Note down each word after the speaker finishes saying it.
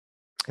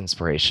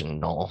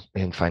inspirational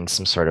and find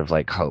some sort of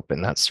like hope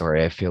in that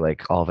story. I feel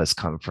like all of us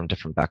come from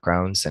different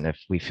backgrounds, and if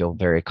we feel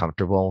very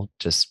comfortable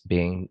just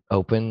being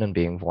open and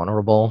being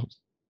vulnerable,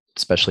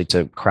 especially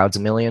to crowds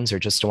of millions or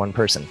just to one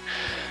person,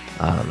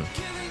 um,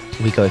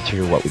 we go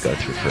through what we go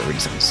through for a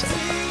reason. So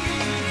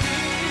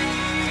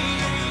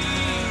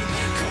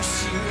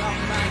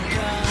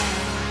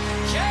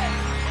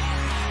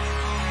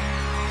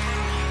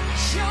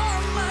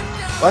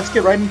let's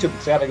get right into it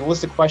because I have a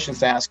list of questions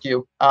to ask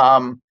you.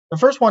 The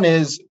first one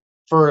is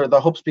for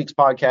the Hope Speaks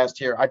podcast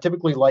here. I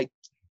typically like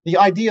the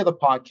idea of the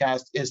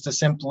podcast is to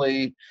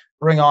simply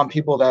bring on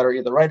people that are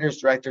either writers,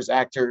 directors,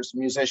 actors,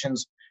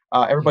 musicians,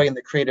 everybody in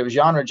the creative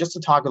genre, just to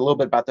talk a little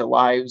bit about their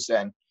lives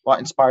and what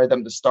inspired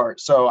them to start.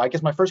 So I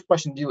guess my first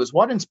question to you is,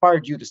 what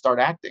inspired you to start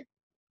acting?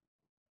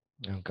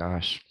 oh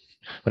gosh,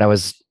 when I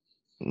was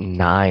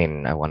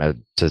 9, I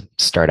wanted to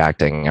start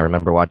acting. I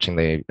remember watching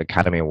the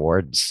Academy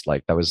Awards.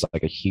 Like that was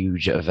like a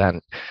huge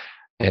event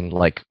in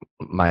like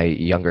my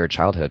younger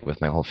childhood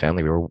with my whole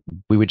family.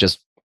 We would just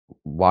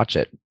watch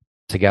it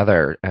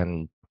together.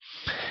 And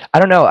I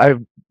don't know, I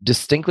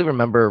distinctly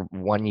remember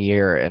one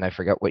year, and I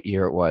forget what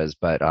year it was,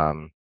 but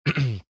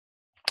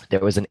there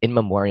was an in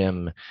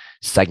memoriam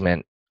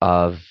segment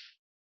of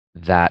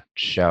that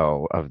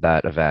show, of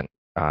that event.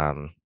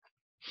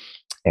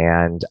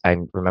 And I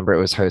remember it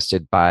was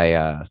hosted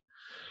by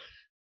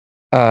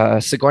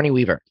Sigourney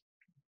Weaver.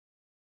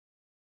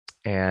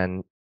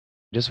 And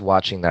just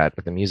watching that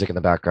with the music in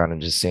the background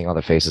and just seeing all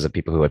the faces of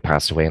people who had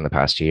passed away in the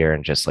past year,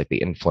 and just like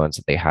the influence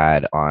that they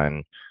had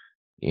on,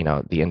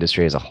 the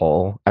industry as a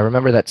whole. I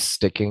remember that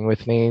sticking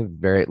with me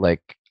very,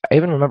 like, I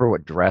even remember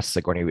what dress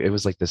Sigourney, it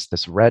was like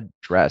this red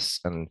dress,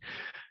 and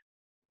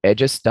it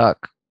just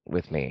stuck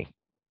with me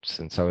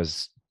since I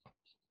was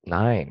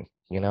 9.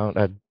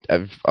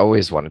 I've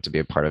always wanted to be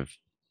a part of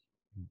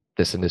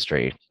this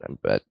industry,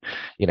 but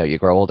you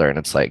grow older and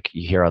it's like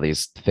you hear all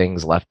these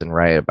things left and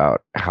right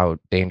about how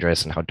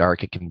dangerous and how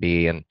dark it can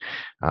be, and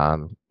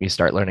you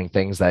start learning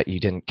things that you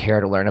didn't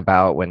care to learn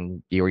about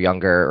when you were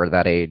younger or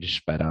that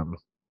age. But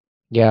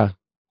yeah,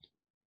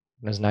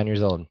 I was 9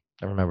 years old.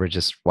 I remember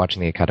just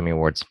watching the Academy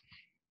Awards.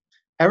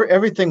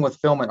 Everything with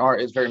film and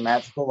art is very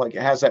magical. Like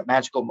it has that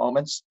magical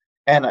moments.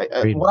 And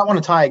what I want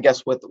to tie, I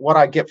guess, with what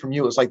I get from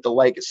you is like the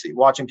legacy,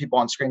 watching people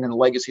on screen and the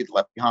legacy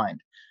left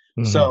behind.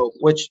 So,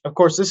 which of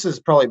course, this is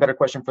probably a better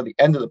question for the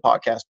end of the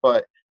podcast,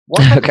 but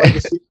what kind of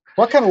legacy,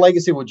 what kind of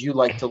legacy would you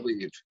like to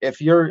leave if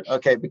you're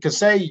okay? Because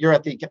say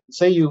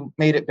you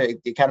made it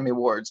big, the Academy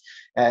Awards,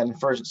 and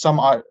for some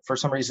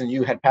reason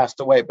you had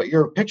passed away, but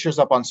your picture's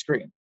up on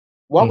screen.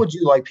 What would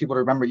you like people to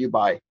remember you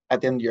by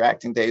at the end of your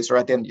acting days or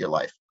at the end of your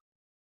life?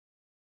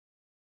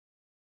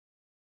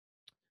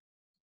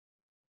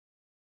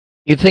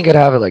 You'd think I'd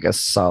have like a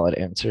solid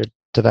answer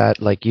to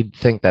that. Like you'd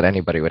think that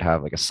anybody would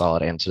have like a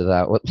solid answer to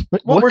that. What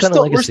Well, kind of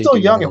we're legacy still do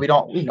you young and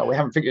want? we don't, we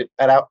haven't figured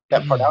that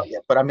part out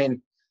yet. But I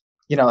mean,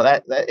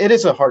 that it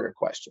is a harder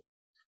question.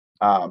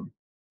 I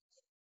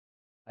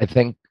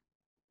think,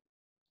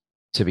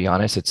 to be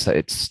honest,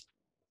 it's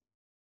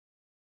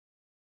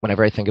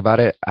whenever I think about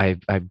it, I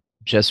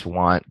just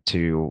want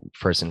to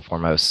first and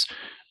foremost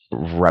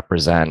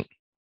represent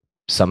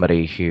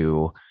somebody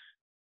who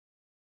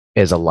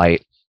is a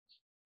light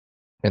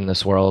in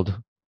this world.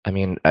 I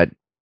mean, I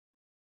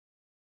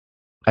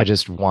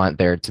just want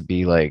there to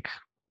be like,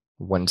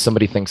 when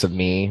somebody thinks of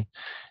me,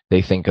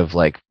 they think of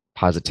like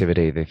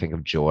positivity, they think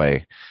of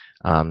joy.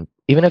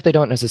 Even if they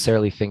don't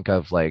necessarily think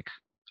of like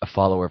a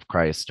follower of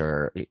Christ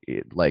or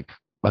like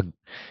a,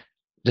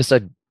 just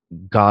a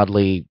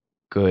godly,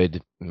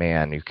 good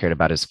man who cared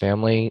about his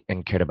family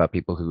and cared about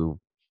people who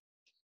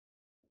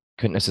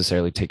couldn't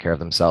necessarily take care of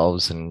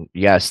themselves. And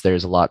yes,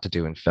 there's a lot to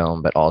do in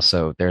film, but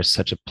also there's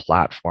such a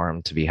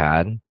platform to be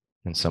had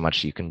and so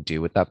much you can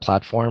do with that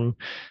platform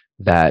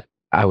that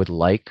I would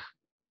like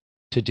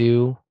to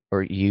do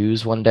or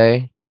use one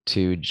day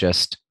to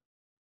just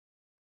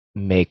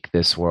make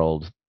this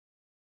world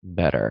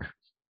better,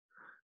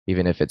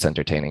 even if it's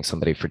entertaining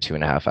somebody for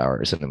 2.5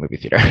 hours in the movie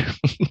theater.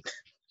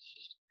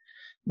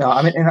 No,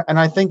 I mean, and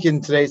I think in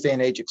today's day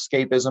and age,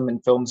 escapism in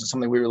films is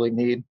something we really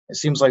need. It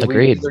seems like we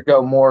Agreed. either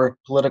go more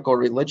political or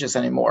religious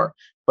anymore,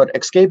 but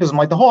escapism,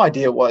 like the whole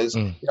idea was,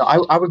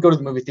 I would go to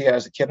the movie theater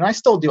as a kid, and I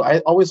still do.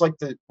 I always like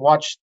to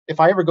watch. If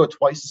I ever go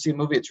twice to see a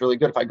movie, it's really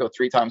good. If I go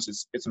 3 times,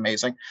 it's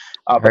amazing.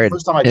 But the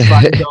first time I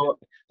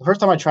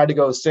tried to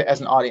go sit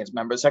as an audience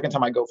member. The second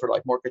time I go for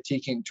like more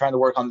critiquing, trying to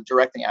work on the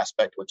directing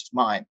aspect, which is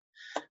mine.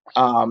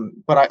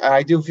 But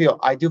I do feel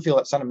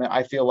that sentiment.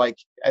 I feel like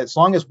as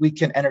long as we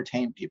can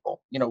entertain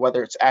people,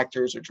 whether it's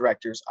actors or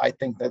directors, I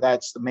think that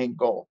that's the main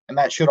goal, and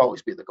that should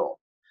always be the goal.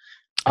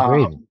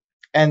 Agreed.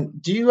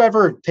 And do you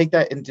ever take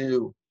that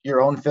into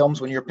your own films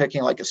when you're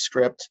picking like a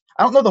script?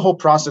 I don't know the whole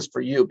process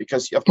for you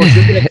because of course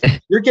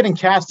you're getting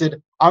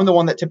casted. I'm the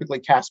one that typically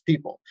casts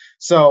people.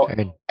 So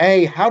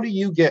how do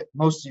you get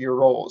most of your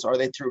roles? Are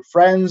they through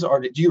friends,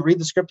 or do you read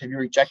the script? Have you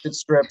rejected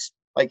scripts?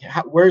 Like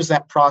where's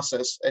that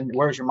process and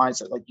where's your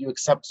mindset? Like, do you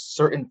accept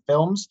certain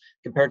films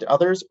compared to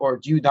others, or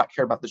do you not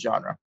care about the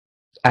genre?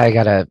 I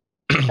gotta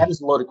That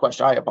is a loaded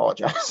question. I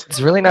apologize.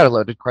 It's really not a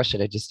loaded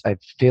question. I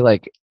feel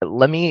like,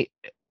 let me,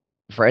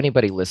 for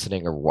anybody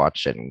listening or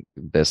watching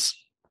this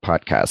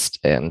podcast,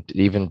 and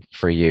even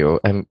for you,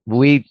 and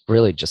we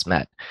really just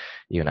met,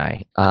 you and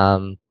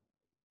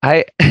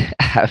I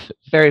have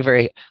very,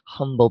 very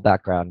humble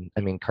background.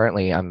 I mean,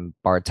 currently I'm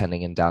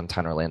bartending in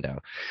downtown Orlando,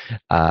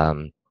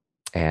 um,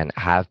 and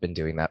have been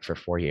doing that for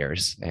 4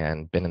 years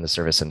and been in the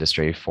service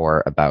industry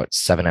for about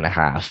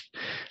 7.5.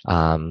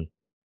 Um,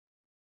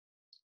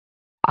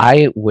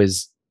 I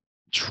was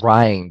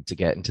trying to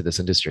get into this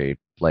industry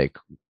like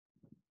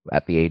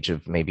at the age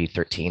of maybe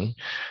 13.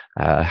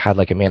 Had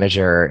like a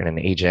manager and an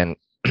agent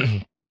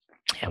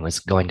and was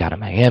going down to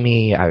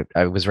Miami. I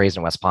was raised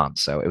in West Palm,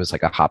 so it was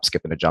like a hop,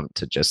 skip, and a jump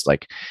to just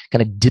like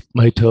kind of dip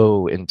my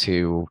toe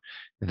into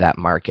that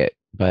market.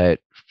 But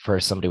for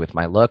somebody with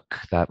my look,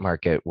 that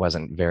market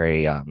wasn't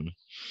very,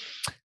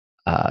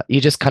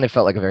 you just kind of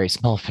felt like a very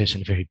small fish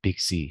in a very big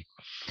sea.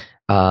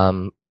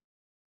 Um,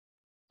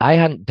 I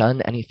hadn't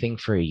done anything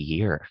for a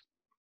year.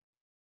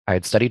 I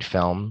had studied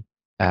film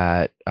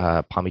at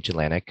Palm Beach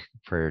Atlantic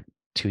for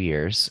 2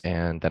 years,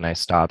 and then I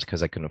stopped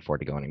because I couldn't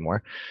afford to go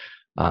anymore.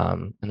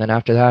 And then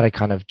after that, I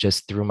kind of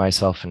just threw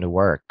myself into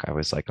work. I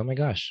was like, oh my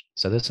gosh,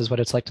 so this is what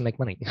it's like to make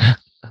money.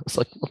 I was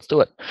like, let's do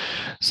it.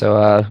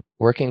 So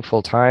working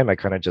full time, I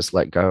kind of just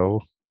let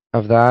go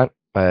of that,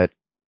 but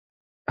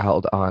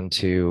held on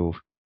to,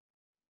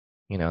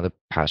 the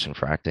passion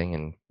for acting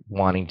and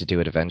wanting to do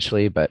it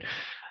eventually. But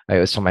I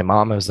always told my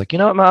mom, I was like, you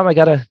know what, mom, I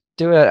gotta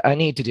do what I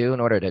need to do in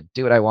order to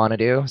do what I want to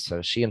do.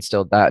 So she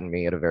instilled that in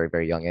me at a very,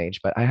 very young age.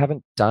 But I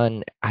hadn't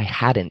done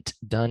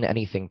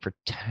anything for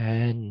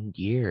 10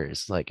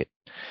 years, like at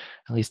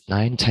least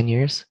 9, 10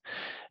 years.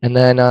 And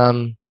then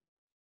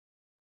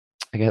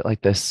I get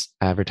like this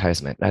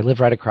advertisement. I live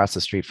right across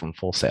the street from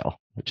Full Sail,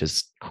 which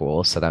is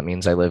cool. So that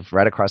means I live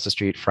right across the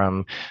street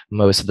from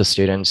most of the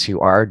students who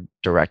are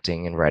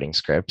directing and writing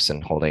scripts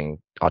and holding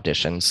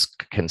auditions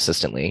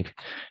consistently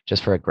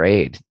just for a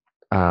grade.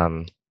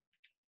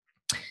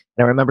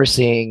 And I remember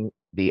seeing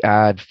the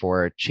ad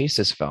for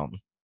Chase's film,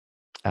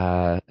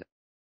 uh,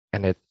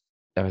 and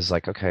I was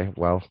like, okay,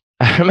 well,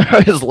 I remember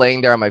I was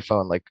laying there on my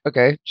phone, like,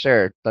 okay,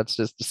 sure, let's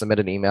just submit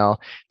an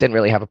email. Didn't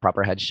really have a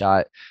proper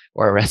headshot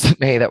or a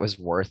resume that was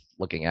worth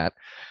looking at.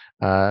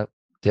 Uh,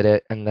 did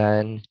it, and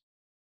then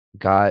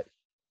got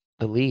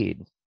the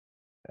lead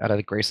out of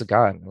the grace of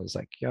God. And I was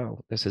like,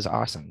 yo, this is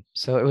awesome.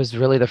 So it was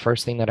really the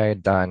first thing that I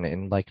had done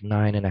in like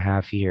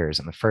 9.5 years,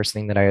 and the first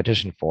thing that I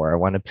auditioned for. I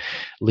wanted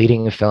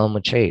leading a film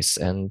with Chase,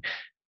 and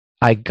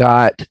I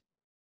got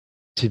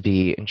to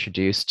be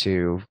introduced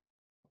to,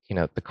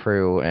 the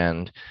crew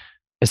and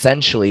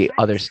essentially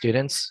other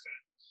students.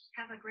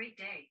 Have a great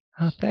day.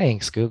 Oh,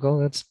 thanks, Google.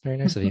 That's very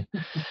nice of you.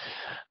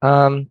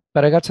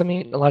 But I got to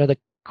meet a lot of the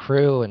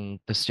crew and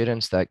the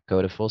students that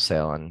go to Full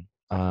Sail,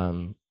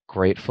 and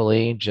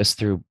gratefully, just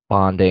through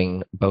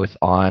bonding both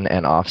on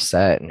and off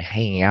set and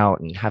hanging out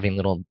and having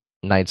little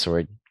nights where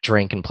we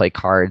drink and play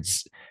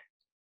cards,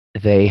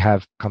 they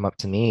have come up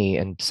to me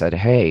and said,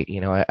 hey,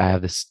 I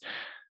have this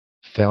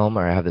film,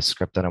 or I have this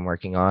script that I'm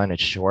working on.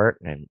 It's short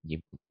and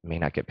you may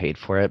not get paid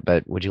for it,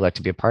 but would you like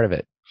to be a part of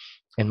it?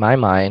 In my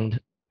mind,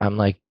 I'm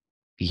like,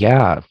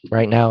 yeah,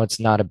 right now it's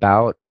not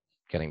about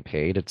getting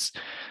paid. It's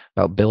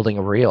about building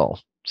a reel.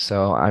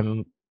 So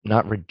I'm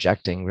not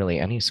rejecting really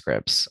any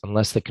scripts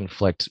unless they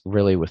conflict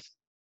really with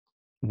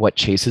what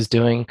Chase is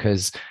doing,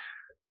 because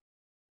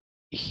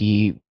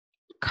he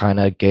kind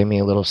of gave me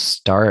a little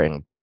start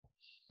and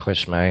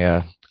pushed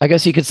my I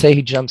guess you could say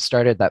he jump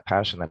started that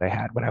passion that I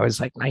had when I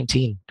was like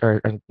 19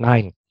 or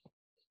 9.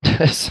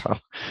 So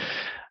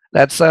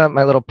that's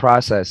my little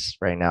process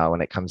right now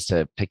when it comes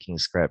to picking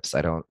scripts.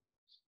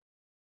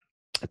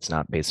 It's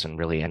not based on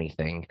really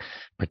anything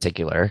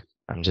particular.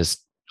 I'm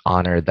just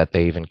honored that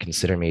they even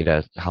consider me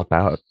to help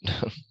out.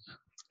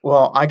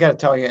 Well, I got to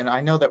tell you, and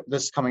I know that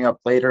this is coming up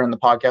later in the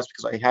podcast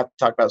because I have to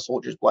talk about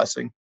Soldier's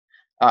Blessing.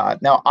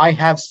 Now, I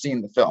have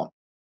seen the film,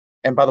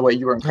 and by the way,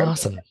 you were incredible.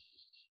 Awesome.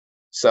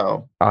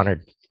 So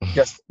honored.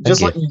 Just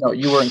letting you know,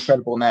 you were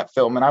incredible in that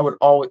film. And I would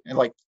always,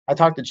 like, I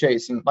talked to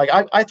Chase, and like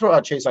I throw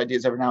out Chase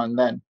ideas every now and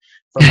then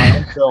for my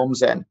own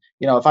films. And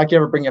if I could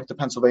ever bring you up to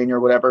Pennsylvania or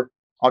whatever,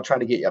 I'll try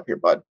to get you up here,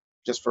 bud,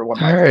 just for one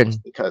of my films,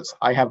 because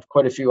I have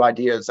quite a few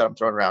ideas that I'm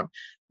throwing around.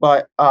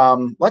 But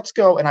let's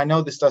go. And I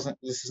know this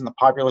isn't a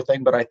popular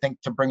thing, but I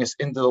think to bring us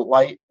into the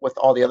light with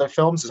all the other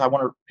films is I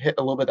want to hit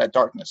a little bit of that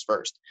darkness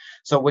first.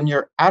 So when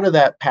you're out of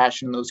that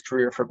passion, those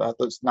career for about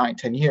those 9,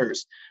 10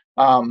 years,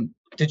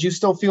 did you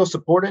still feel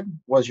supported?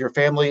 Was your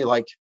family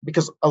like,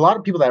 because a lot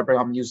of people that I bring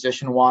on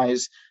musician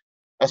wise,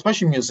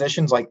 especially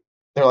musicians, like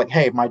they're like,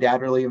 hey, my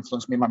dad really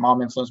influenced me. My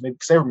mom influenced me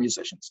because they were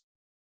musicians.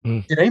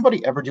 Did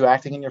anybody ever do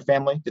acting in your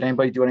family? Did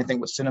anybody do anything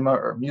with cinema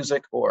or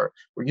music, or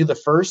were you the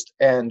first?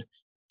 And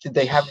did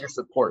they have your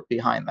support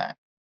behind that?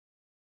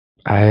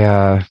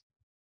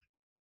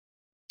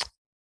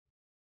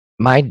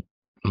 My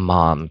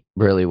mom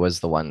really was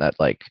the one that,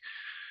 like,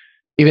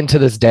 even to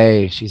this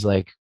day, she's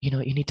like,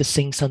 you need to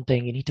sing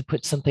something, you need to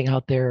put something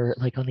out there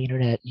like on the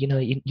internet,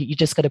 you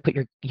just got to put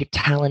your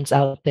talents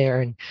out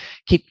there and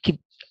keep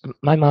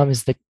my mom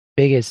is the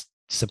biggest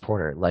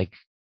supporter, like,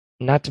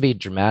 not to be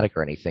dramatic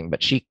or anything,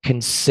 but she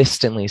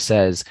consistently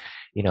says,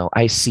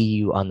 I see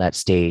you on that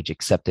stage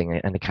accepting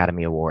an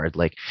Academy Award.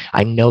 Like,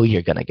 I know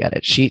you're gonna get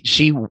it.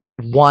 She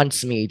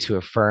wants me to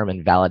affirm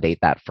and validate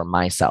that for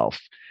myself.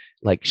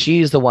 Like,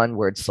 she's the one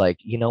where it's like,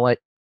 you know what?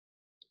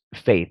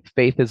 Faith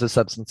is a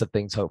substance of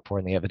things hoped for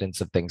and the evidence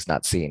of things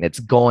not seen. It's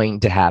going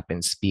to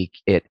happen. Speak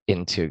it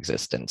into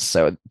existence.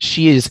 So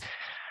she is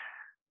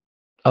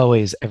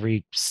always,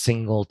 every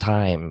single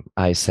time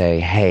I say,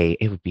 hey,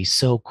 it would be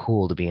so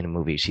cool to be in a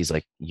movie, she's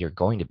like, you're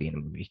going to be in a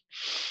movie.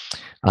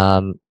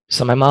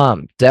 So my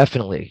mom,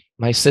 definitely.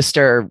 My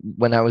sister,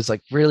 when I was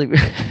like really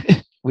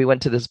we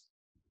went to this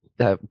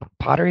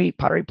pottery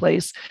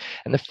place,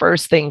 and the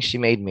first thing she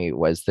made me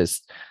was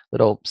this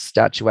little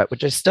statuette,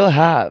 which I still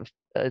have.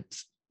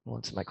 It's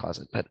in my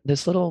closet, but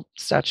this little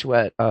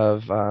statuette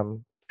of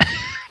an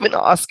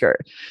Oscar.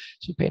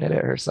 She painted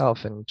it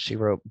herself, and she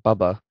wrote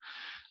Bubba.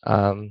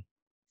 um,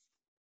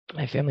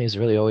 my family has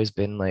really always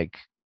been like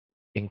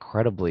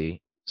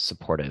incredibly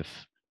supportive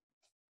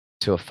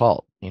to a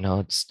fault.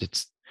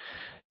 It's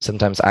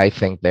sometimes I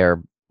think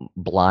they're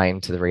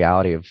blind to the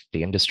reality of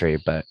the industry,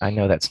 but I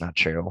know that's not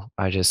true.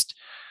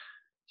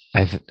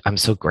 I'm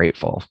so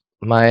grateful.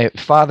 My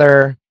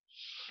father,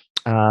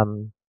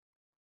 um,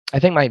 I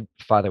think my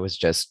father was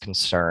just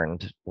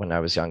concerned when I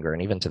was younger,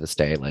 and even to this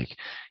day, like,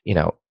 you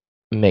know,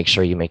 make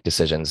sure you make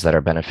decisions that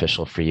are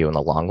beneficial for you in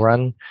the long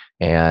run.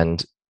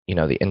 And,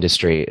 the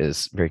industry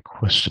is very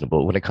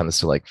questionable when it comes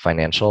to like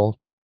financial,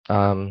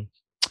 um,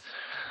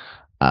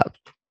 uh,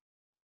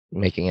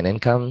 making an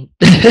income.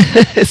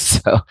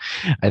 So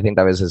I think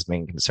that was his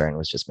main concern,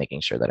 was just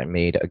making sure that I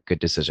made a good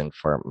decision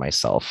for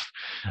myself,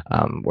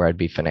 where I'd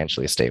be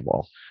financially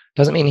stable.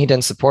 Doesn't mean he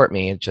didn't support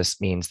me. It just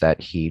means that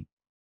he,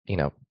 you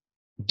know,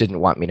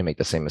 didn't want me to make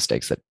the same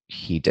mistakes that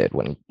he did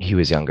when he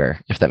was younger,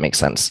 if that makes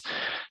sense.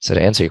 So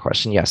to answer your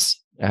question,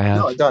 yes, I No,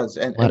 have it does.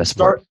 a lot of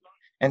support.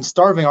 And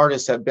starving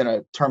artists have been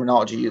a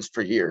terminology used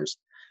for years.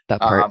 That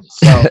part.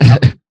 So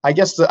I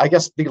guess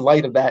the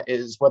light of that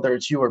is whether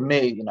it's you or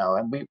me,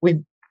 and we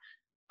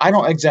I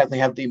don't exactly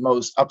have the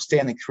most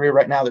upstanding career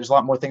right now. There's a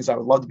lot more things I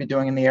would love to be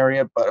doing in the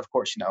area, but of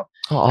course, Oh,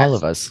 all as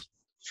of us.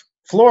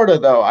 Florida,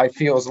 though, I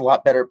feel is a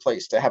lot better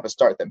place to have a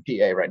start than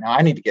PA right now.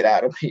 I need to get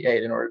out of PA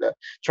in order to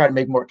try to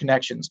make more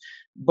connections.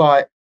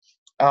 But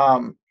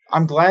I'm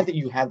glad that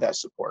you had that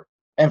support.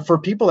 And for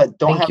people that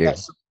don't Thank have you. that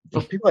support,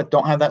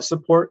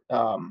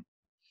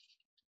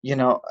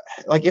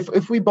 like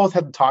if we both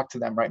had to talk to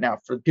them right now,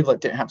 for the people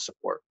that didn't have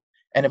support,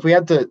 and if we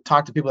had to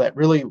talk to people that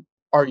really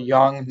are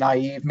young,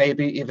 naive,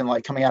 maybe even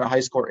like coming out of high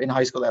school or in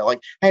high school, that are like,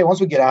 hey,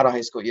 once we get out of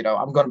high school,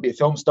 I'm going to be a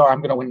film star,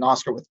 I'm going to win an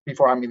Oscar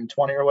before I'm even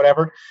 20 or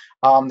whatever.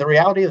 The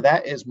reality of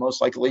that is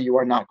most likely you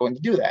are not going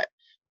to do that.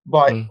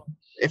 But Mm.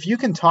 if you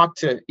can talk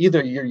to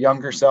either your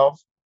younger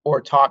self or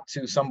talk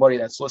to somebody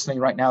that's listening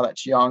right now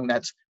that's young,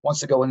 that wants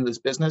to go into this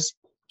business,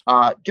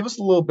 give us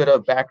a little bit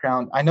of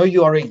background. I know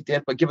you already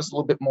did, but give us a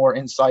little bit more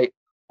insight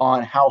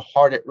on how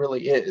hard it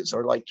really is,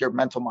 or like your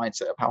mental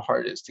mindset of how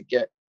hard it is to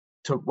get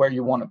to where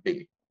you want to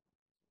be.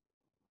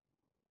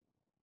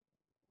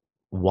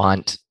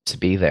 Want to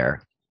be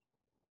there.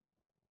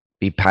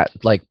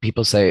 Like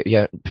people say,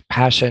 yeah,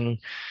 passion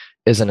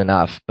isn't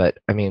enough, but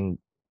I mean,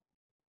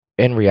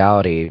 in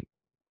reality,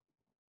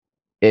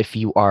 if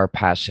you are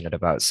passionate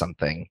about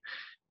something,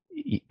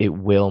 it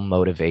will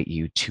motivate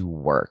you to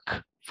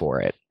work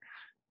for it.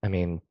 I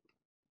mean,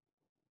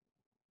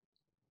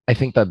 I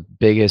think the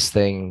biggest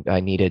thing I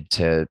needed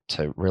to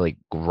really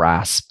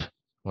grasp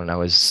when I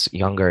was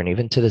younger, and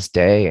even to this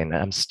day, and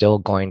I'm still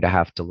going to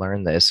have to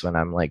learn this when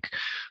I'm like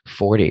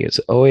 40, is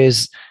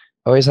always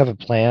have a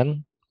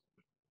plan.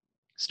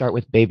 Start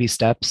with baby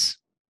steps.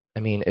 I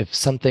mean, if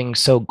something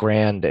so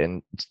grand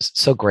in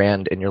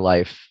your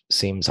life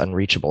seems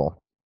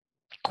unreachable,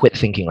 quit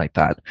thinking like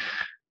that.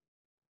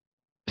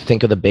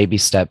 Think of the baby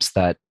steps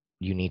that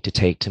you need to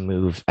take to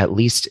move at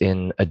least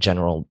in a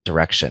general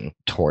direction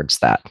towards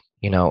that.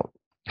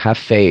 Have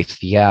faith,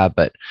 yeah,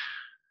 but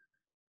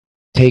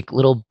take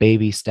little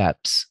baby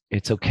steps.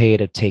 It's okay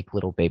to take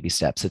little baby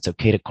steps. It's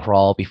okay to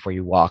crawl before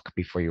you walk,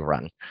 before you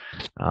run.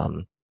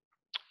 Um,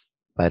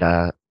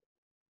 but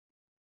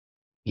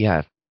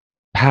yeah,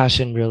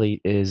 passion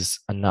really is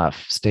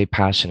enough. Stay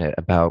passionate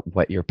about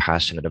what you're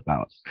passionate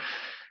about.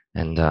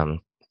 And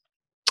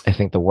I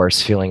think the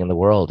worst feeling in the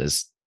world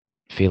is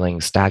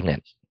feeling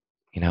stagnant.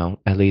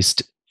 At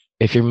least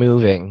if you're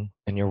moving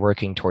and you're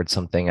working towards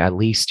something, at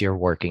least you're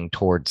working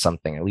towards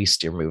something, at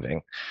least you're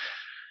moving.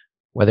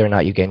 Whether or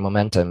not you gain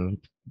momentum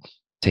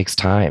takes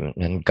time,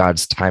 and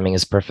God's timing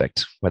is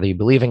perfect. Whether you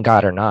believe in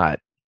God or not,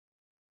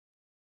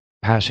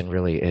 passion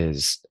really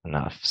is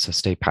enough. So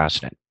stay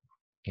passionate.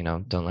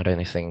 Don't let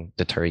anything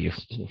deter you.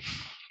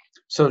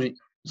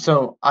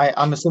 So,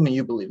 I'm assuming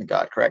you believe in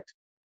God, correct?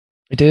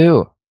 I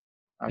do.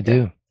 I Okay.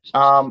 do.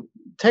 Um,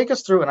 take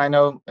us through, and I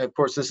know, of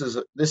course, this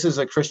is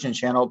a Christian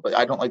channel, but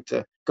I don't like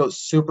to go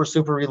super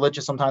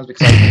religious sometimes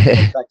because I feel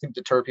like that can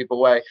deter people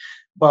away.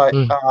 But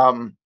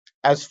Mm,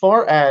 as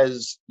far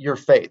as your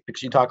faith,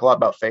 because you talk a lot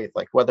about faith,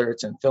 like whether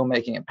it's in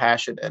filmmaking and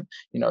passion, and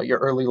your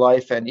early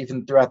life, and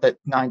even throughout that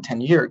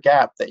 9-10 year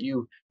gap that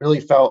you really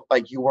felt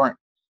like you weren't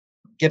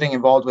getting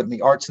involved with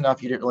the arts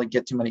enough, you didn't really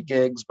get too many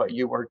gigs, but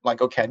you were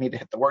like, okay, I need to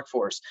hit the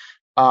workforce.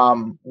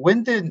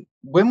 When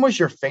was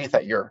your faith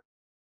at your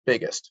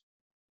biggest?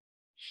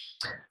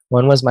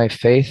 when was my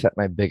faith at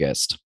my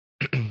biggest?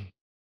 It's an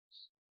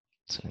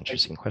Like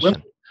interesting when,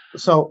 question.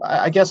 so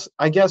I guess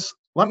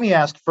let me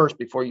ask first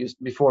before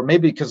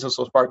maybe, because this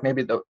will spark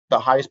maybe the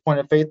highest point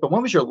of faith, but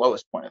when was your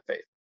lowest point of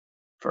faith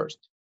first?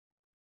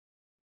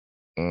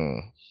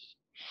 Mm.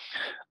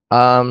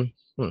 Um,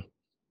 hmm.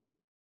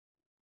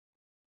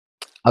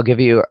 I'll give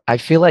you, I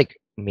feel like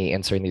me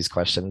answering these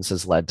questions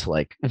has led to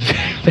like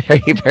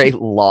very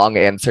long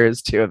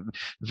answers to a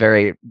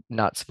very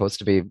not supposed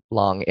to be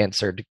long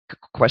answered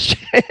question.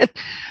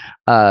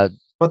 uh,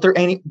 But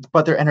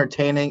they're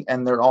entertaining,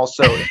 and they're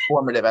also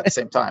informative at the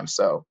same time.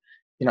 So,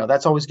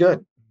 that's always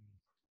good.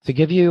 to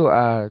give you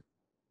a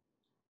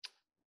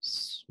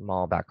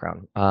small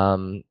background,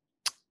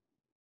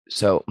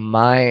 so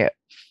my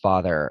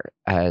father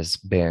has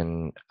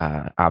been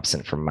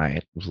absent from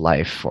my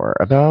life for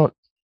about,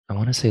 I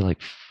want to say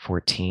like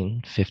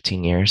 14,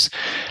 15 years.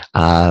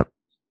 Uh,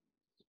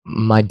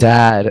 my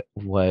dad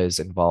was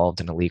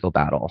involved in a legal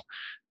battle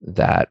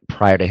that,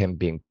 prior to him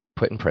being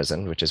put in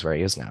prison, which is where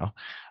he is now,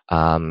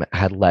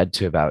 had led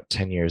to about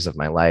 10 years of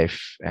my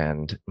life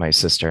and my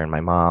sister and my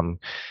mom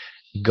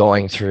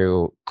going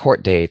through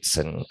court dates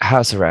and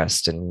house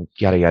arrest and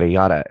yada, yada,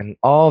 yada. And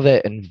all of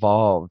it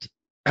involved,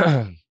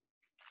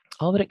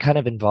 all of it kind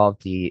of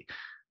involved the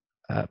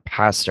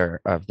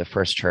pastor of the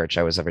first church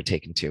I was ever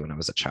taken to when I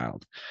was a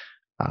child.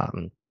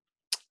 Um,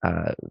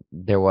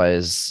 there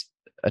was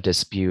a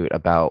dispute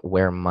about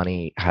where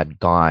money had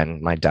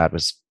gone. My dad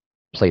was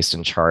placed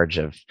in charge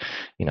of,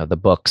 the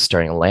books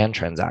during a land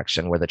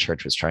transaction where the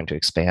church was trying to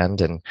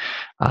expand, and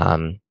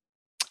um,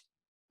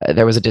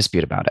 there was a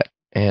dispute about it,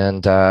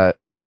 and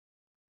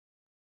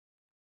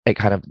it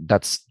kind of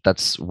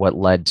that's what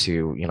led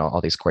to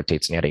all these court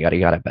dates and yada yada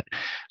yada. But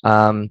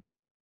um,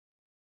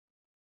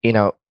 you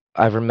know,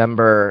 I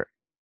remember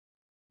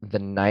the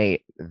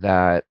night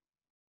that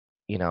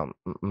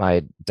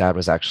my dad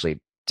was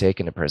actually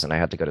taken to prison. I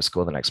had to go to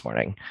school the next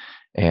morning,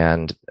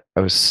 and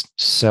I was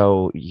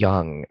so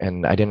young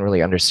and I didn't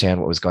really understand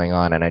what was going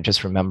on. And I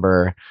just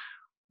remember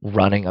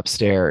running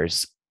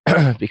upstairs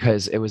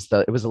because it was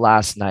the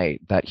last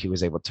night that he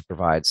was able to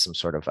provide some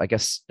sort of, I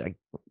guess,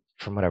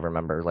 from what I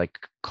remember, like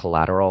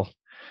collateral,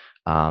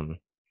 um,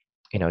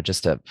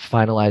 just to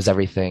finalize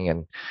everything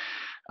and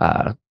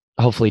uh,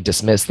 hopefully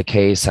dismiss the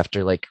case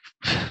after like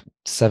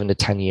 7 to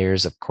 10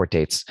 years of court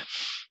dates.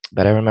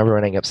 But I remember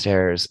running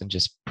upstairs and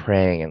just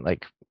praying and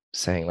like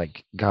saying,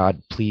 like,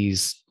 God,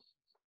 please,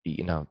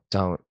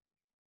 don't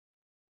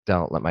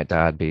let my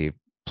dad be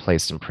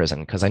placed in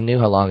prison, because I knew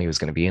how long he was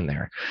going to be in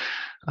there.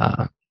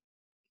 Uh,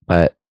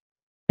 but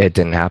it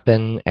didn't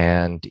happen,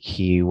 and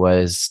he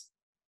was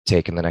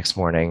taken the next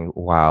morning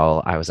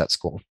while I was at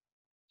school.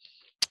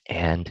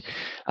 And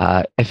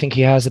I think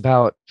he has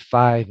about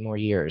 5 more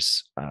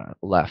years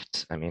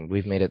left. I mean,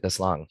 we've made it this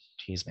long.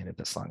 He's made it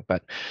this long.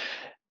 But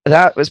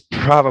that was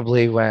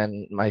probably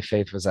when my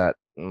faith was at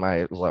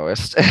my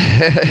lowest,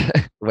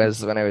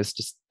 was when I was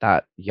just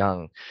that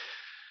young.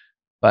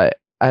 But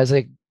as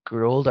I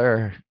grew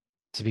older,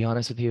 to be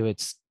honest with you,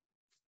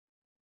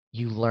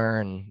 you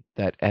learn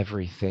that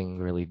everything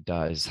really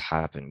does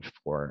happen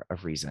for a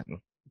reason.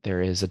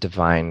 There is a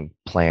divine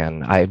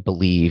plan. I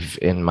believe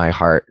in my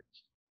heart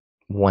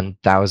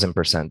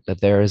 1000%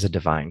 that there is a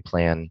divine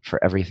plan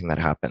for everything that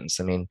happens.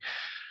 I mean,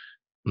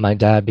 my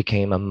dad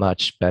became a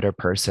much better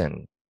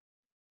person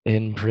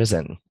in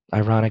prison,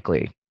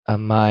 ironically.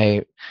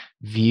 My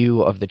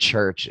view of the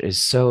church is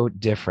so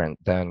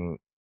different than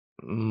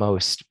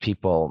most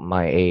people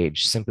my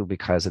age, simply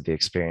because of the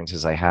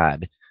experiences I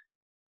had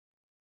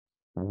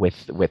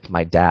with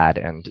my dad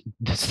and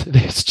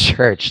this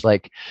church.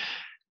 Like,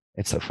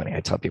 it's so funny.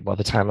 I tell people all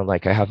the time, I'm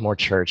like, I have more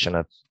church in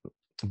a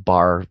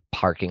bar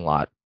parking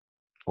lot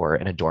or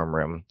in a dorm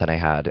room than I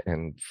had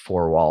in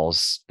four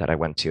walls that I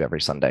went to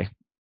every Sunday.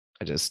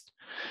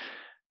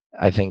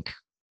 I think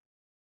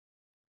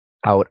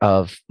out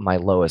of my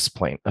lowest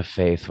point of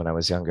faith when I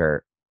was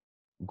younger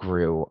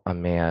grew a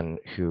man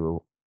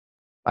who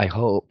I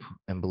hope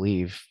and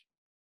believe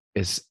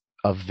is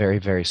of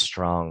very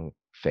strong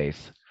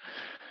faith.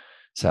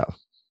 So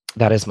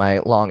that is my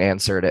long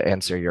answer to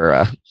answer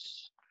your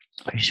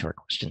very short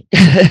question.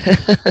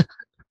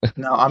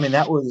 No, I mean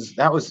that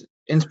was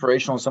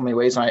inspirational in so many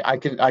ways, and I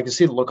could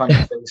see the look on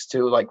your face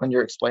too, like when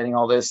you're explaining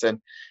all this, and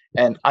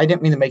I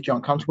didn't mean to make you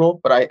uncomfortable,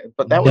 but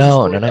that was a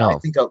No, story no, that I no.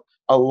 think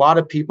a lot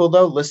of people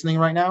though listening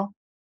right now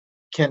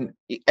can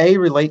A,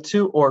 relate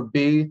to, or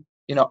B,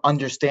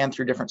 understand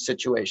through different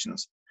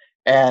situations.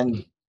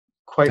 And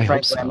quite I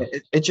hope frankly, I mean, so.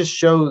 it just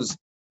shows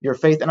your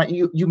faith. And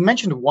you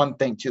mentioned one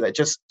thing too that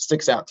just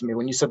sticks out to me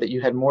when you said that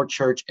you had more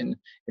church in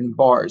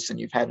bars than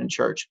you've had in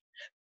church.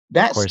 Of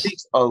That course.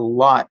 speaks a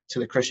lot to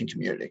the Christian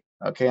community.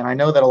 Okay. And I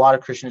know that a lot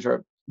of Christians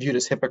are viewed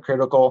as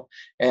hypocritical.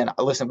 And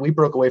listen, we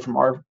broke away from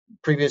our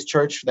previous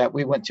church that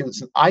we went to.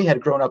 I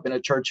had grown up in a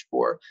church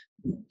for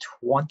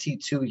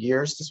 22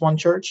 years, this one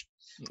church.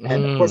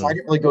 And of course, I Mm,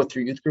 didn't really go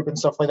through youth group and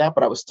stuff like that,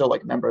 but I was still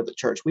like a member of the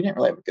church. We didn't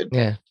really have a good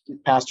yeah.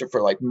 youth pastor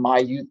for like my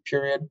youth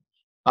period.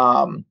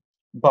 Um,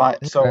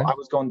 but so Okay. I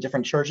was going to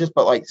different churches,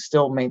 but like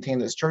still maintain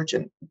this church.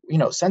 And,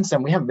 since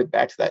then, we haven't been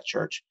back to that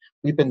church.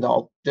 We've been to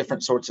all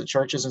different sorts of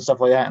churches and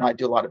stuff like that. And I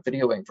do a lot of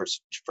videoing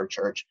for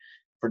church,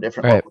 for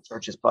different Right. local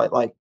churches. But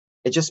like,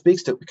 it just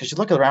speaks to, because you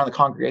look around the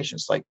congregation,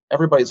 it's like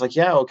everybody's like,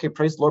 yeah, okay,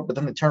 praise the Lord. But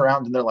then they turn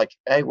around and they're like,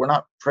 hey, we're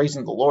not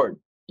praising the Lord,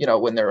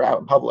 when they're out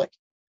in public,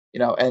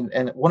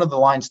 and one of the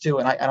lines too,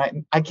 and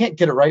I can't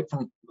get it right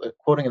from the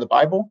quoting of the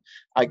Bible.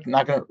 I'm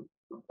not gonna,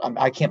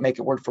 I can't make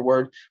it word for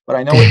word, but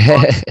I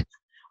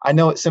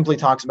know it simply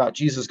talks about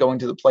Jesus going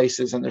to the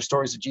places, and there's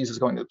stories of Jesus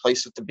going to the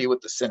places to be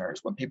with the sinners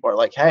when people are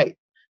like, hey,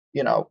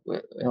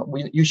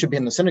 you should be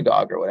in the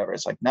synagogue or whatever.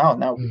 It's like, no,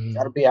 no, we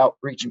got to Mhm. be out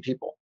reaching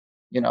people,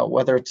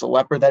 whether it's a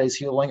leper that is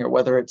healing or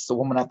whether it's the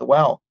woman at the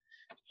well.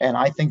 And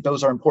I think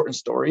those are important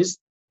stories.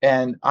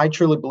 And I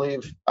truly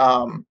believe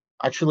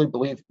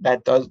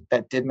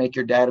that did make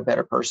your dad a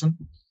better person.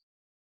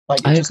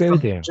 Like it I just agree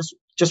with from you.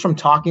 just from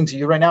talking to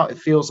you right now, it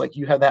feels like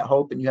you have that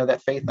hope and you have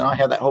that faith, and I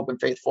have that hope and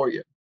faith for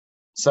you.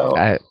 So,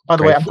 I'm by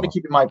the way, grateful. I'm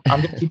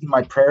gonna keep you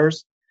my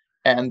prayers,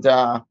 and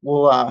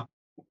I'll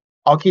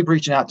keep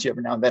reaching out to you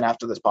every now and then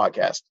after this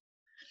podcast.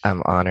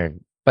 I'm honored.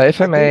 But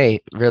if I I do. may,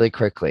 really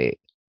quickly,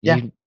 Yeah.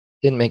 you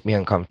didn't make me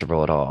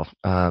uncomfortable at all.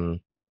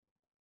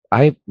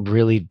 I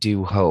really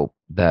do hope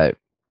that,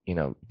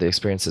 the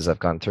experiences I've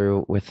gone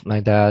through with my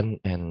dad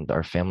and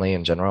our family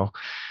in general,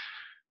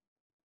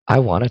 I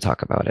want to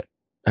talk about it.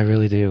 I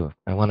really do.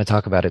 I want to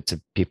talk about it to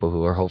people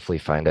who are hopefully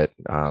find it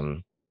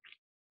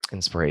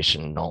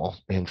inspirational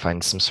and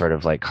find some sort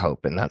of like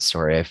hope in that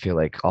story. I feel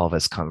like all of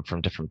us come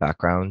from different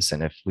backgrounds,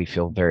 and if we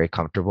feel very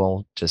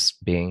comfortable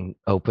just being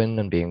open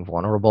and being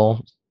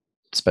vulnerable,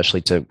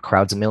 especially to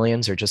crowds of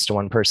millions or just to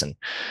one person,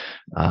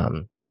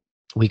 um,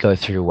 we go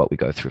through what we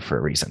go through for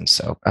a reason.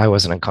 So I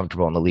wasn't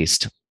uncomfortable in the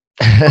least. Of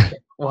Okay.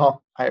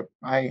 Well,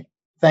 I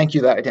thank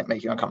you that I didn't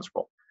make you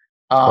uncomfortable.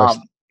 course.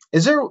 Um,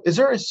 is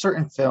there a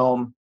certain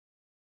film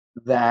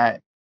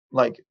that,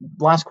 like,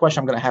 last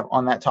question I'm going to have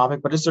on that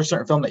topic, but is there a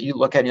certain film that you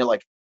look at and you're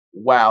like,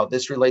 wow,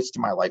 this relates to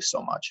my life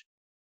so much?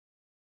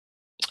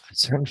 A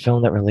certain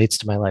film that relates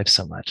to my life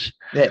so much.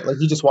 Yeah, like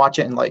you just watch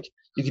it and like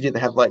you could either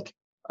have like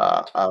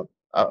uh, a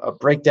a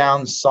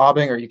breakdown,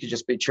 sobbing, or you could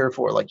just be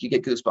cheerful, or like you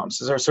get goosebumps.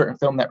 Is there a certain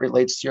film that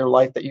relates to your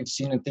life that you've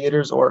seen in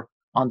theaters or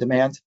on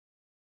demand?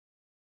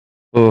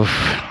 Oof,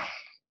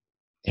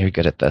 you're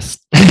good at this.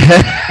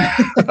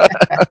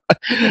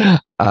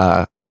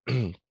 uh,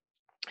 a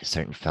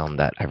certain film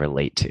that I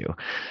relate to.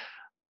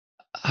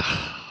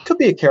 Could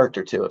be a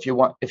character too, if you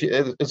want. If you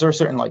is there a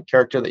certain like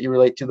character that you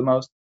relate to the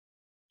most?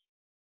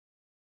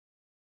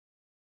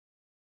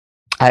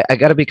 I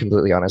got to be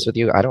completely honest with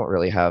you. I don't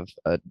really have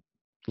a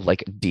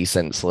like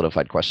decent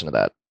solidified question to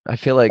that. I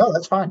feel like No,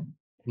 that's fine.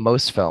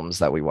 most films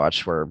that we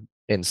watch were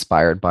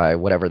inspired by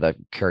whatever the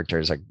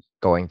characters are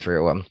going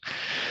through.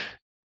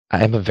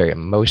 I'm a very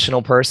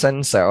emotional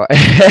person, so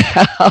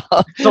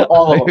So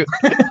all of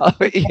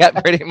them. yeah,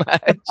 pretty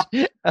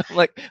much. I'm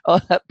like, oh,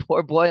 that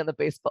poor boy on the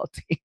baseball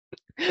team.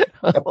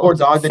 That Oh, poor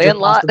was it the dog that just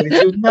passed Sandlot? away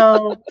too.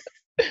 No.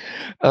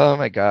 Oh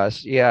my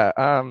gosh, yeah.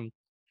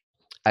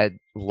 I'd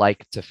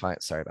like to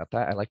find. Sorry about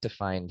that. I like to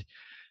find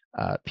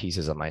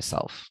pieces of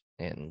myself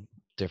in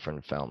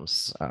different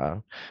films,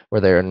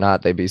 whether or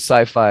not they be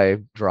sci-fi,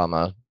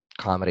 drama,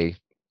 comedy.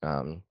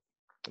 Um,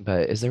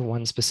 but is there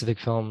one specific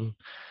film?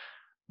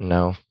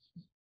 No,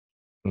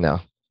 no.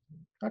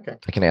 Okay.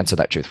 I can answer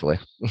that truthfully.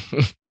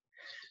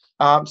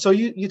 So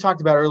you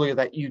talked about earlier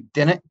that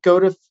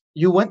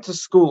you went to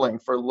schooling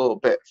for a little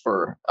bit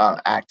for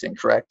acting,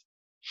 correct?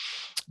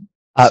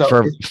 So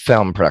For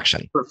film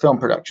production. for film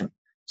production.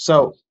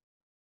 So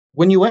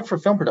when you went for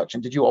film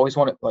production, did you always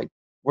want to like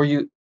were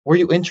you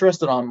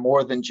interested on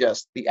more than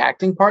just the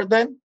acting part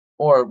then,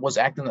 or was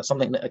acting that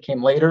something that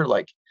came later?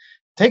 Like,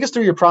 take us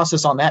through your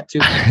process on that too,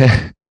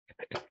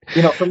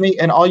 because for me,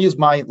 and I'll use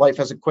my life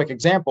as a quick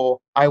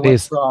example.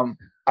 Please.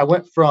 I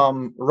went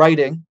from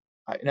writing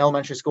in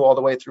elementary school all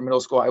the way through middle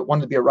school. I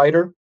wanted to be a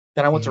writer.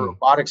 Then I went to Mhm.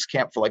 robotics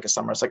camp for like a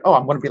summer. It's like, oh,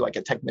 I'm going to be like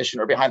a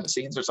technician or behind the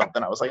scenes or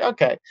something. I was like,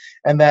 okay.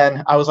 And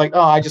then I was like, oh,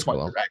 I That's just want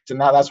to cool. direct. And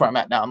now that's where I'm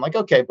at now. I'm like,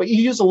 okay, but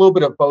you use a little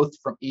bit of both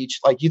from each.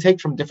 Like you take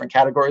from different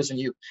categories, and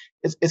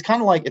it's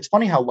kind of like, it's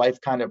funny how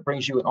life kind of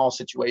brings you in all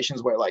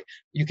situations where like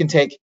you can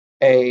take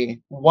a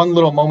one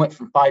little moment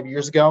from 5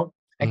 years ago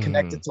and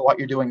connect it Mhm. to what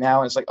you're doing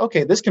now. And it's like,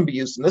 okay, this can be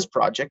used in this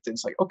project. And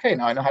it's like, okay,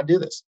 now I know how to do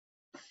this.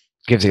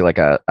 Gives you like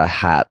a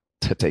hat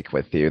to take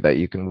with you that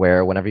you can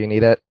wear whenever you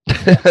need it.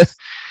 Yes.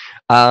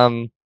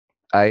 um,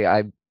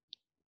 I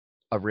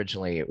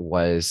originally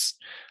was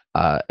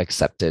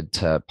accepted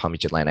to Palm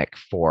Beach Atlantic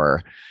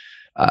for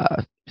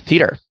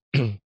theater.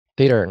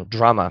 theater and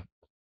drama.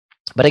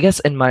 But I guess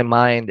in my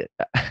mind,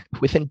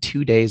 within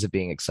 2 days of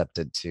being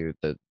accepted to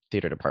the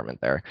theater department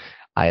there,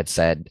 I had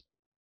said,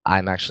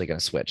 I'm actually going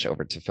to switch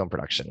over to film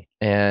production.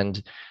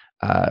 And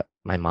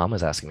my mom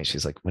was asking me,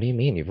 she's like, what do you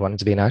mean you've wanted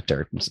to be an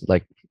actor?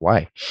 Like,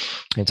 why?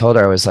 I told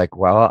her, I was like,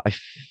 well, I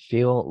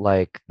feel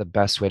like the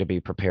best way to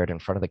be prepared in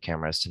front of the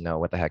camera is to know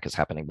what the heck is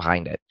happening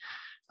behind it.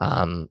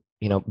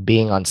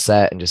 Being on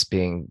set and just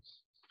being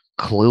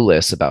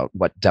clueless about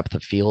what depth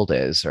of field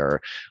is, or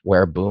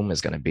where boom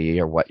is going to be,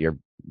 or what your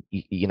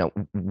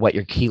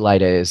key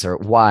light is, or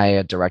why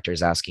a director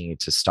is asking you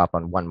to stop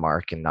on one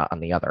mark and not on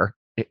the other.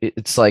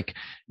 It's like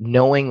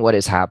knowing what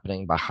is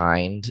happening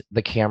behind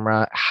the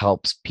camera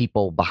helps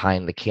people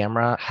behind the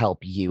camera help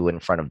you in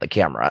front of the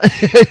camera.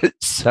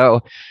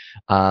 So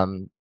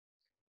um,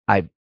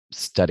 I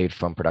studied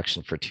film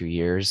production for 2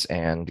 years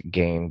and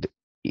gained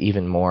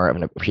even more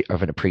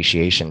of an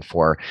appreciation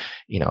for,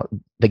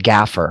 the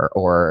gaffer,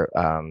 or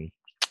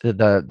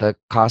the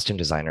costume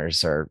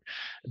designers, or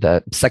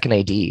the second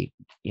AD, the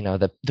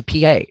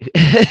PA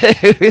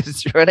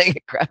who's running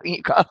and grabbing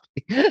you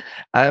coffee.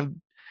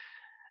 I'm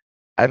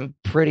I'm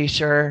pretty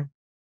sure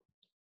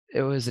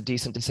it was a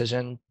decent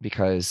decision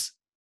because,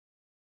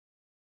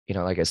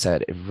 like I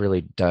said, it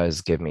really does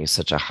give me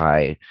such a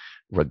high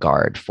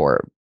regard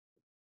for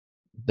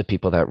the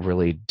people that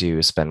really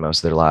do spend most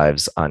of their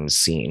lives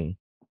unseen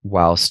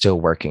while still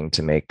working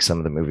to make some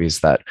of the movies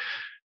that,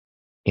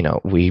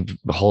 we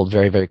hold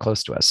very, very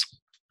close to us.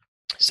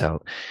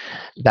 So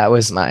that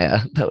was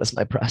my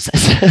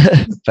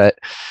process. But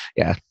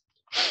yeah.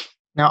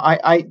 Now,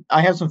 I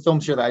have some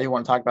films here that I do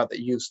want to talk about that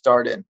you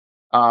starred in.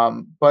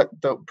 But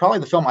probably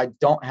the film I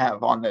don't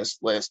have on this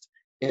list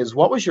is,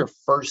 what was your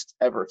first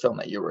ever film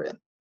that you were in,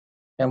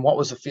 and what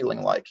was the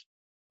feeling like?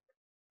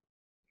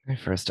 My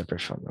first ever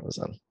film that was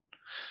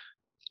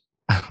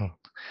on.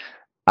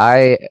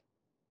 I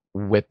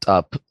whipped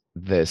up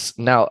this.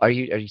 Now, are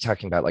you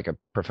talking about like a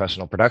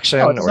professional No, it production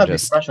doesn't or have to be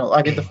just professional.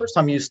 I mean, the first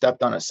time you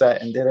stepped on a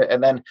set and did it,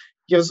 and then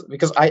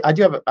because I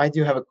do have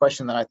a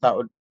question that I thought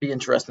would be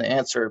interesting to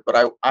answer, but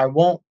I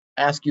won't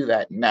ask you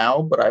that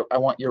now. But I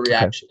want your okay?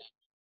 reaction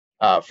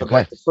for Okay.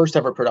 like the first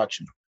ever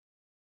production.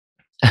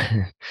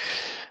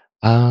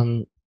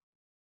 um,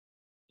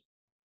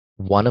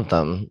 One of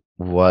them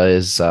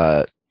was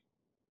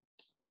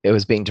it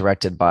was being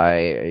directed by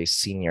a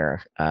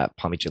senior at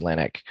Palm Beach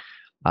Atlantic.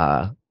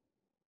 Uh,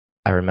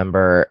 I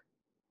remember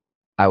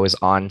I was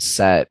on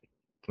set,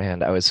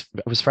 and I was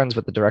friends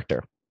with the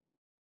director.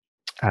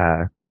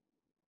 Uh,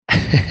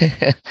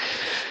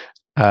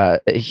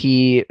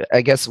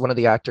 I guess one of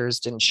the actors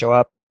didn't show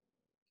up,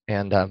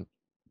 and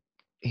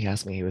he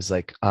asked me, he was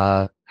like,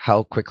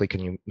 how quickly can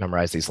you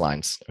memorize these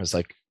lines? I was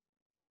like,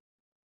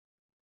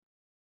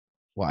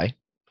 why?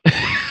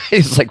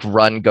 He's like,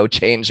 run, go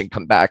change, and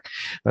come back.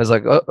 I was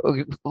like, oh,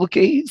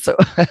 okay. So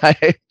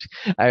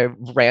I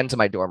ran to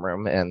my dorm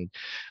room and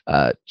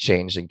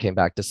changed and came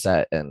back to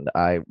set, and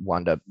I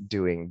wound up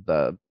doing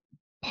the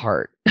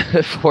part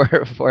for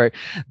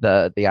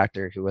the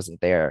actor who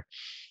wasn't there.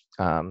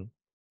 Um,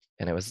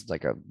 and it was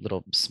like a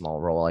little small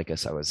role. I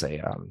guess I was I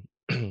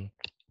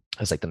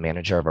was like the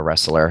manager of a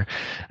wrestler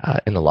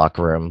in the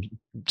locker room,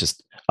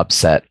 just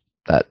upset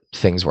that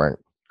things weren't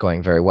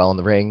going very well in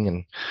the ring.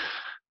 And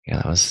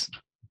yeah,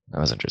 that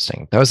was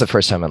interesting. That was the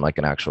first time in like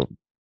an actual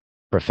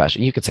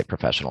profession, you could say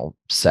professional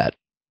set,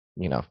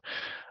 you know.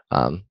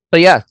 But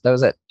yeah, that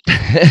was it.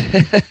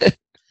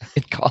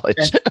 In college.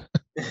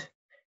 And,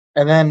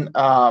 and then,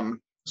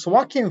 so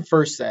what came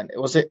first then?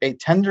 Was it A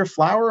Tender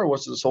Flower, or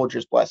was it A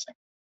Soldier's Blessing?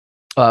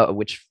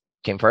 Which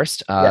came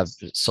first? Yes.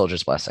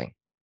 Soldier's Blessing.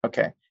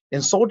 Okay.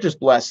 In Soldier's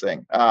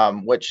Blessing,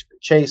 which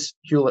Chase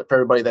Hewlett, for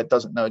everybody that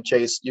doesn't know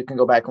Chase, you can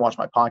go back and watch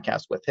my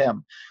podcast with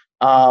him.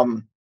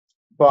 He's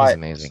But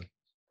amazing.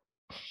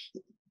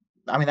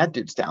 I mean, that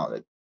dude's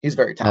talented. He's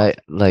very I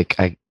talented. like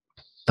I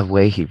the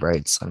way he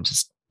writes, I'm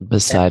just And,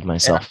 beside and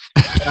myself.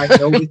 I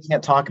know we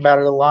can't talk about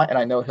it a lot, and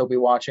I know he'll be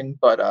watching,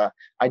 but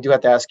I do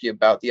have to ask you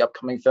about the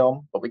upcoming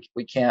film, but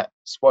we can't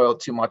spoil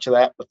too much of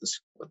that with the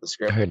I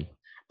script. heard.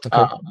 Okay.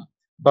 Um,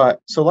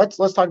 but so let's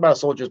talk about A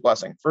Soldier's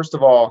Blessing. First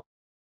of all,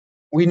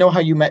 we know how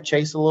you met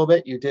Chase a little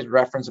bit. You did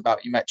reference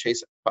about you met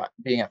Chase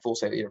being at Full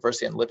Sail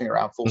University and living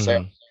around Full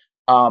Sail.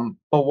 Mhm.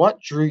 But what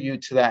drew you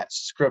to that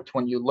script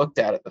when you looked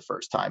at it the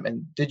first time?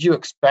 And did you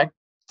expect,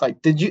 like,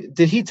 did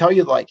he tell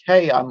you, like,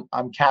 hey,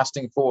 I'm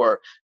casting for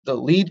the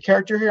lead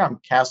character here, I'm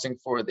casting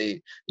for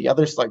the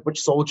others, like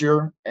which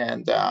soldier?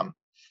 And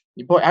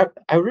boy,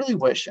 I really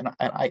wish, and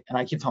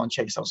I keep telling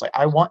Chase, I was like,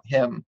 I want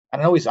him. I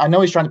know he's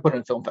trying to put it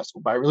in a film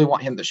festival, but I really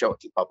want him to show it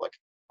to the public.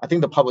 I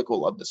think the public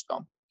will love this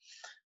film.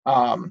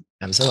 Um,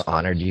 I'm so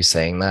honored you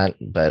saying that,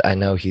 but I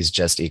know he's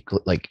just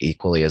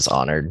equally as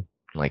honored.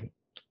 Like,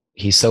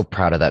 he's so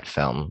proud of that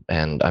film,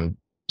 and I'm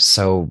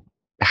so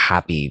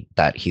happy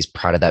that he's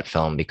proud of that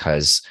film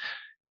because,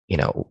 you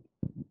know,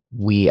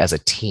 we as a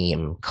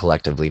team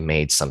collectively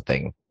made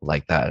something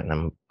like that, and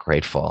I'm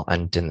grateful. I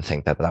didn't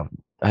think that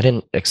I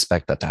didn't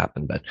expect that to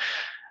happen, but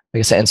I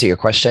guess to answer your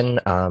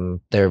question,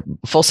 their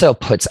Full Sail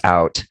puts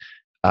out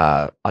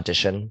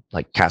audition,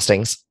 like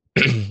castings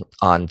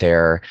on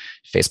their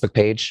Facebook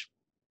page.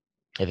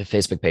 They have a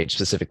Facebook page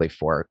specifically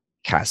for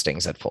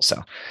castings at Full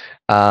Sail.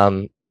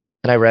 And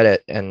I read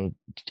it, and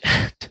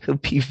to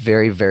be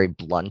very, very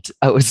blunt,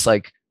 I was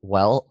like,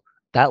 well,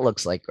 that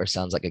looks like or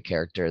sounds like a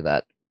character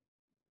that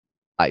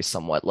I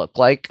somewhat look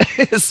like.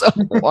 So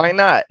why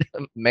not?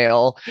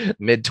 Male,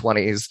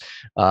 mid-20s.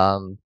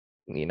 The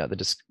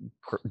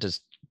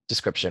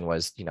description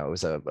was, it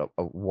was a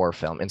war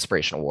film,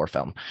 inspirational war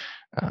film.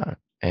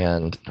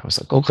 And I was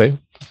like, okay,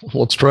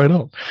 let's try it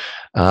out.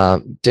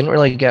 Didn't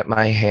really get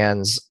my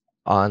hands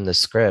on the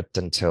script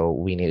until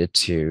we needed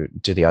to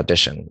do the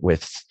audition,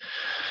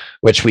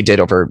 which we did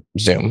over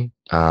Zoom,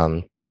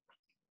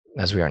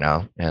 as we are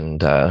now.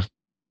 And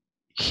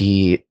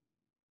he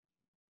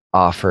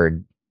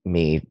offered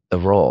me the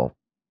role.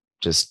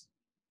 Just,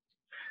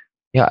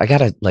 yeah, I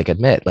gotta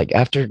admit,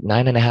 after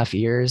 9.5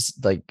 years,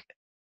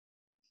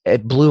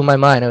 it blew my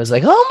mind. I was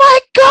like, oh my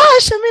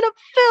gosh, I'm in a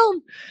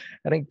film.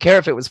 I didn't care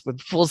if it was with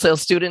Full Sail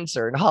students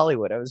or in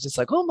Hollywood. I was just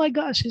like, oh my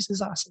gosh, this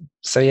is awesome.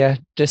 So yeah,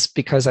 just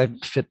because I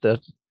fit the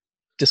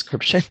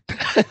description,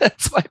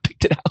 that's why I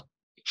picked it out.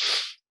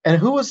 And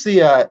who was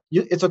the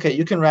it's okay,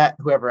 you can rat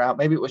whoever out.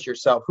 Maybe it was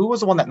yourself. Who was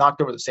the one that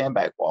knocked over the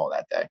sandbag wall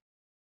that day?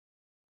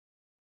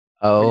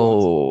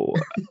 Oh.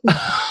 He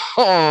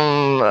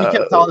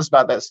kept telling us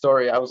about that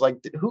story. I was like,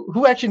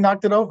 who actually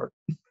knocked it over?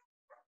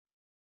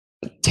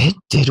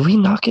 Did we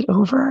knock it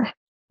over?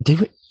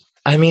 Did we?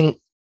 I mean,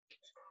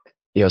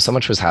 so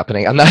much was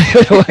happening. I'm not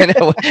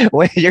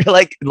when you're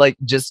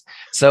just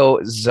so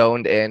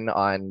zoned in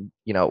on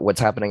what's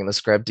happening in the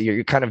script.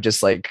 You're kind of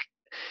just like,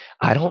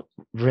 I don't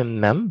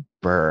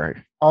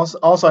remember.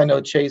 Also, I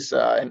know Chase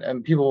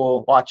and people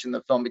will watch in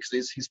the film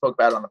because he spoke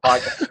about it on the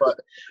podcast. But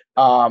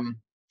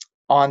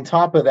on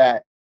top of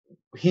that,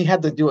 he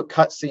had to do a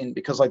cut scene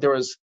because there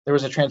was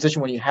a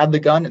transition when you had the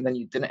gun and then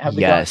you didn't have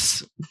the gun.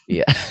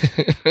 Yeah.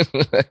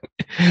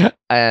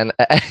 And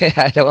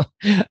I don't.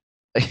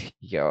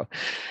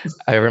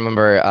 I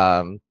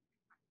remember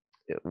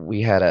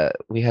we had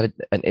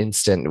an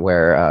instant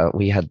where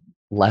we had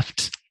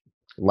left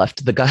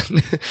the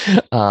gun.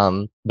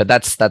 But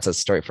that's a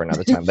story for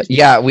another time. But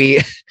yeah,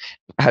 we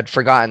had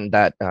forgotten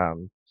that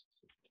the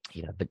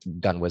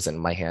gun was in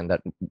my hand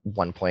at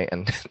one point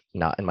and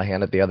not in my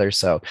hand at the other.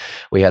 So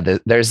we had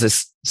there's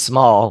this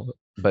small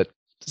but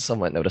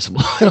somewhat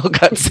noticeable little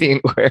cut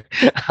scene where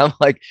I'm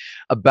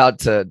about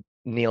to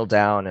kneel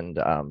down and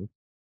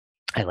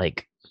I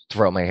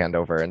throw my hand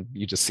over and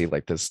you just see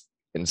this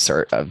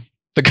insert of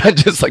the gun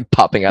just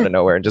popping out of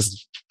nowhere and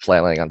just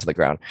flailing onto the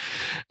ground.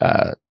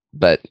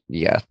 But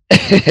yeah,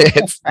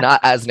 it's not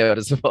as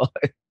noticeable.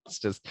 It's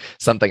just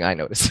something I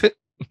notice.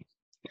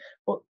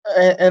 Well,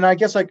 and I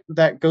guess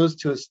that goes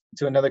to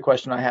another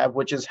question I have,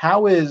 which is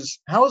how is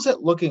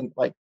it looking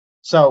like?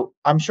 So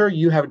I'm sure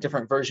you have a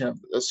different version of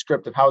the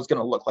script of how it's going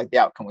to look like the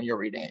outcome when you're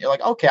reading it. You're like,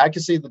 okay, I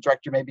can see the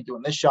director maybe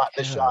doing this shot,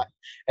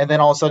 and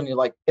then all of a sudden you're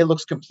like, it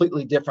looks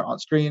completely different on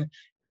screen.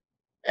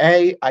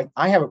 I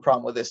have a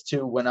problem with this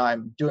too when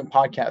I'm doing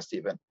podcasts.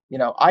 Even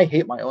I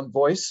hate my own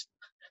voice,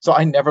 so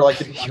I never like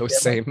to be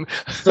same.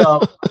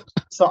 So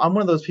I'm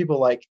one of those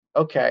people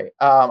okay,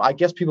 I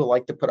guess people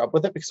like to put up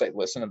with it because they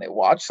listen and they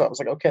watch. So I was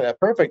like, okay, that's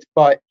perfect.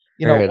 But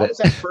what was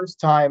that first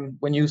time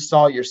when you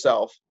saw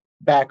yourself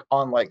back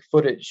on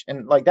footage?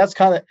 And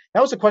that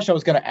was a question I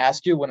was going to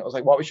ask you when it was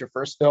what was your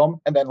first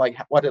film? And then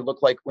what it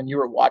looked like when you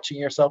were watching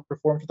yourself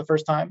perform for the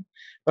first time.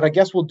 But I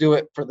guess we'll do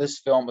it for this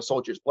film, A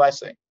Soldier's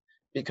Blessing,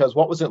 because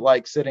what was it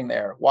like sitting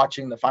there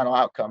watching the final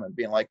outcome and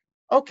being like,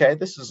 okay,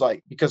 this is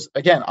because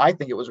again, I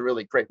think it was a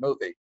really great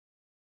movie.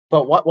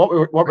 But what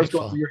was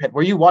going through your head?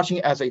 Were you watching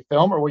it as a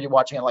film or were you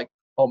watching it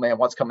oh man,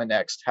 what's coming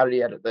next? How did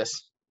he edit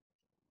this?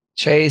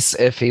 Chase,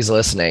 if he's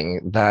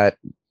listening, that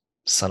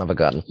son of a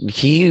gun,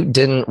 he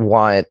didn't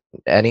want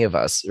any of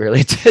us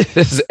really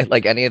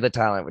to any of the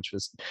talent, which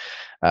was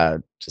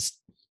just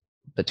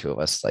the two of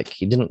us.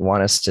 He didn't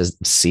want us to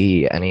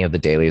see any of the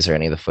dailies or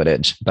any of the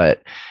footage.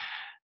 But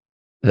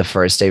the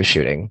first day of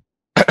shooting,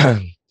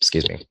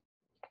 excuse me,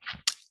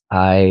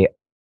 I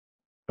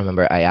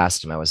remember I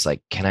asked him, I was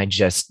like, I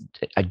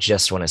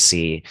just want to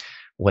see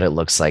what it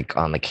looks like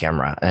on the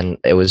camera. And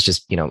it was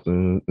just,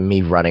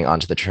 me running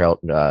onto the trail,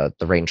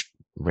 the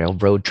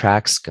railroad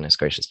tracks, goodness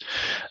gracious,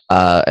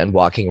 and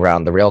walking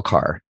around the rail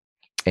car.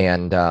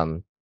 And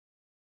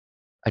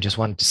I just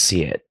wanted to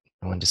see it.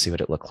 I wanted to see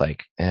what it looked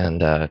like.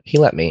 And he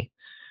let me.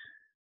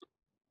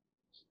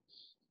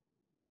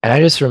 And I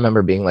just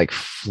remember being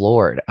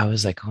floored. I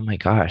was like, oh my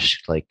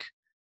gosh,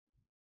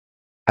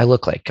 I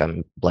look like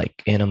I'm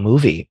in a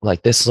movie.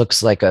 This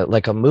looks like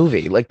a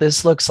movie.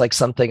 This looks like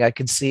something I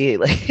could see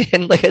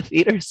in a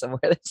theater somewhere.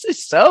 This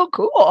is so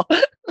cool.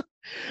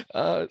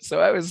 So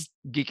I was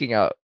geeking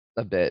out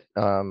a bit.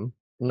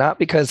 Not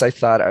because I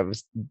thought I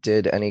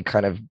did any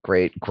kind of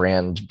great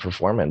grand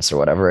performance or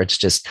whatever. It's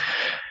just,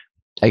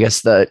 I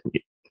guess that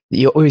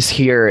you always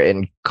hear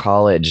in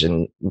college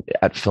and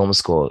at film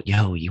school,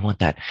 you want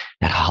that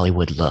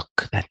Hollywood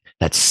look,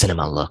 that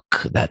cinema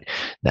look, that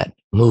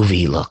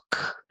movie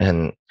look.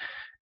 And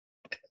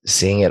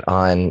seeing it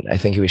on, I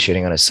think he was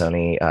shooting on a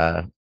Sony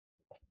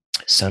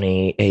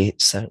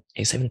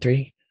A7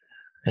 III.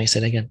 And I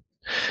said again,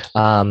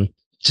 um,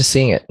 just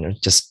seeing it, and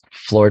it just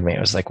floored me. I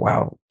was like,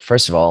 wow,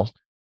 first of all,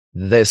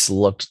 this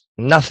looked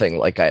nothing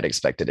like I had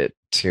expected it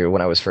to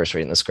when I was first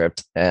reading the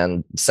script.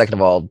 And second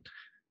of all,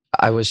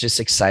 I was just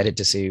excited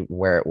to see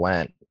where it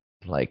went.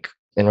 Like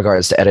in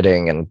regards to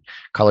editing and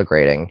color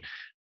grading,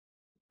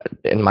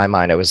 in my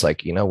mind, I was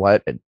like, you know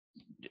what?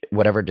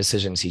 Whatever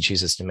decisions he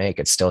chooses to make,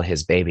 it's still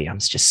his baby. I'm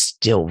just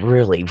still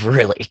really,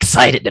 really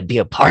excited to be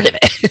a part of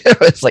it.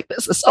 It's like,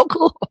 this is so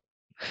cool.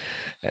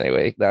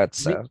 Anyway,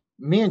 that's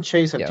me and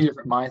Chase have yeah. two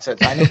different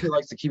mindsets. I know he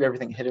likes to keep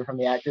everything hidden from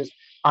the actors.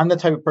 I'm the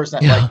type of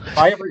person that, like, if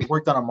I ever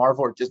worked on a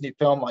Marvel or Disney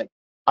film, like,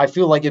 I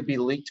feel like it'd be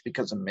leaked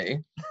because of me.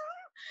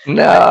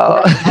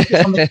 No. When I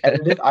get something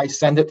edited, I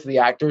send it to the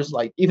actors,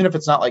 like, even if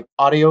it's not like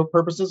audio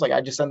purposes, like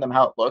I just send them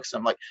how it looks.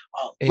 I'm like,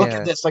 oh, look at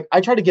Yeah. this. Like, I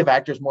try to give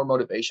actors more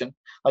motivation.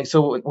 Like,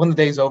 so when the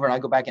day's over and I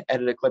go back and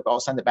edit a clip, I'll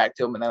send it back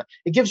to them, and then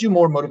it gives you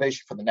more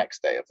motivation for the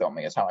next day of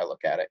filming. Is how I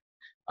look at it.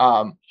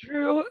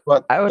 True.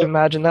 But I would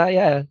imagine that,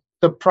 yeah.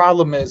 the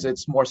problem is,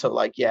 it's more so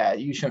like, yeah,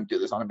 you shouldn't do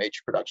this on a major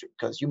production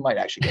because you might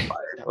actually get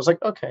fired. I was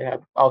like, okay,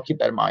 I'll keep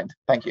that in mind.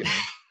 Thank you.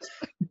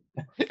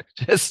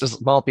 Just a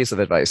small piece of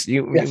advice.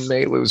 You Yes.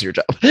 may lose your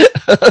job.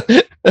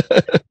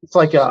 It's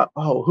like,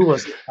 who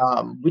was it?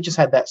 We just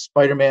had that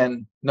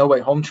Spider-Man No Way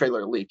Home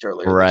trailer leaked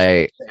earlier this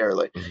Right. year,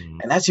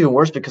 and that's even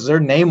worse because their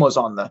name was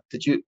on the.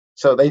 Did you?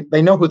 So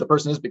they know who the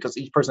person is because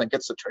each person that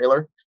gets the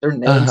trailer, their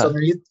names Uh-huh.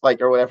 underneath,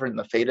 like, or whatever in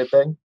the faded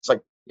thing. It's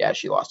like, yeah,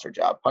 she lost her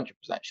job, 100%.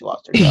 She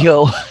lost her job.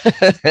 Yo.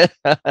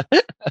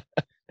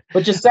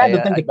 Which is sad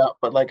to think I about.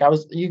 But like,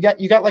 you got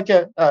like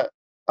a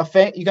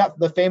fame. You got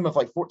the fame of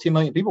like 14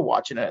 million people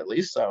watching it at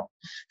least. So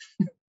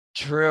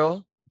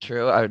True.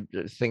 True. I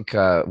think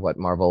what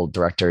Marvel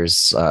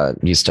directors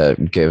used to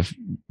give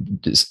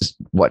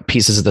what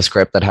pieces of the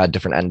script that had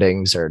different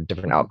endings or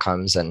different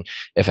outcomes, and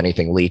if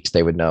anything leaked,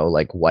 they would know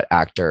like what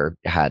actor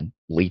had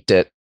leaked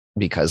it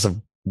because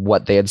of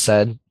what they had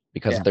said,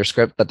 because yeah, of their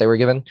script that they were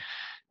given.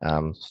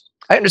 Um,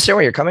 I understand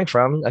where you're coming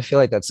from. I feel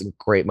like that's a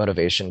great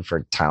motivation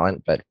for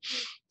talent, but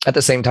at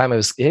the same time,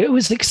 it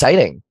was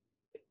exciting.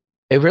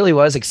 It really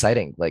was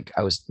exciting. Like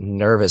I was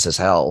nervous as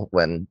hell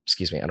when,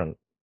 excuse me, I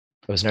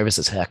was nervous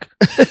as heck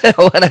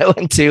when I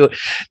went to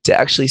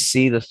actually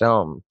see the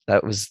film.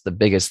 That was the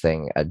biggest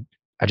thing.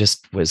 I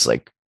just was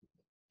like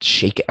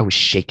shaking. I was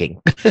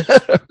shaking.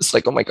 I was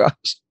like, oh my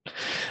gosh.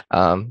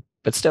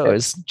 But still, it yeah.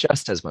 was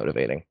just as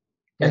motivating.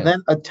 And Yeah.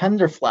 then A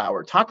Tender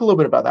Flower. Talk a little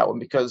bit about that one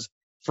because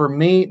for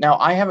me, now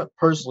I haven't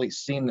personally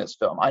seen this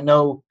film. I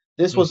know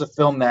this Mm. was a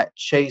film that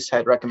Chase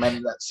had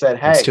recommended that said,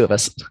 It's hey, two of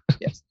us.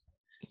 yes,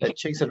 that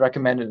Chase had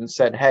recommended and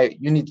said, hey,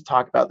 you need to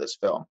talk about this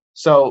film.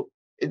 So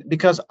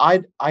because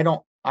I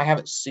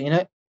haven't seen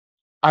it,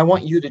 I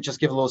want you to just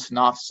give a little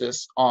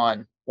synopsis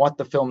on what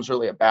the film's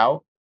really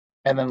about,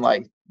 and then,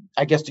 like,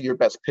 I guess, do your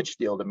best pitch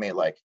deal to me.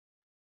 Like,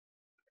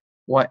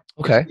 what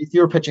Okay. if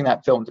you were pitching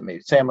that film to me?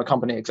 Say I'm a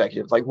company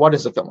executive. Like, what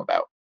is the film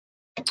about?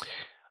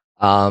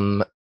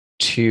 Um,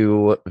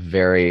 Two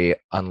very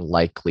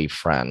unlikely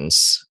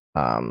friends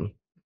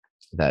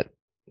that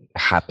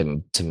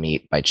happened to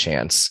meet by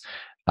chance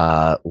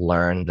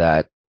learn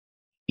that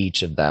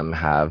each of them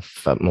have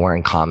more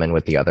in common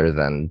with the other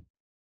than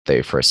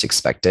they first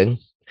expected,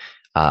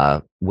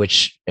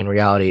 which in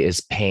reality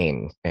is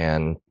pain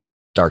and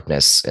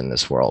darkness in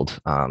this world.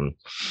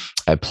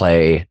 I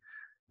play, I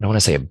don't want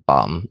to say a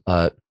bum,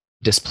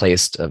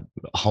 displaced, a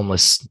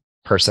homeless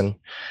person,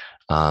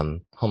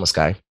 homeless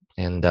guy.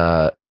 And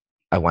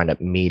I wind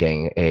up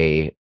meeting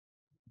a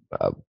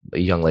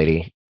young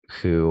lady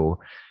who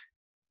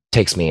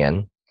takes me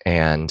in,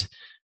 and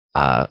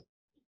uh,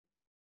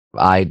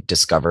 I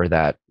discover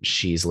that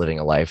she's living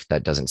a life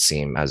that doesn't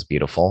seem as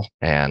beautiful,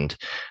 and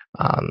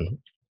um,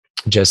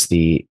 just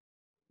the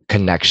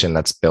connection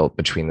that's built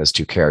between those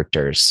two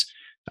characters,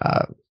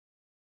 uh,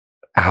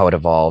 how it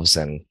evolves,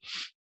 and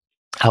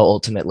how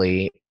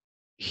ultimately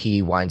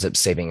he winds up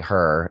saving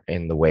her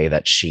in the way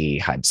that she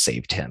had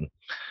saved him.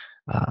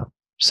 Uh,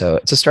 so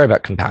it's a story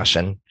about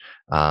compassion,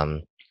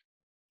 um,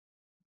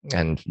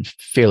 and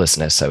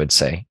fearlessness, I would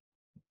say,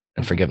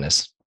 and Mhm.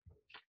 forgiveness.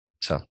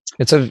 So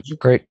it's a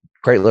great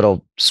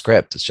little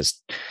script. It's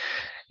just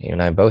you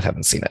and I both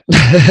haven't seen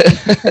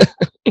it.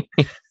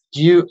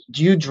 Do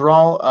you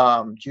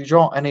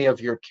draw any of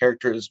your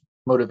characters'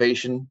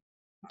 motivation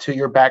to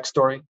your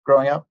backstory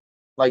growing up?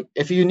 Like,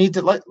 if you need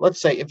to, let's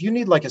say if you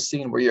need like a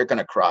scene where you're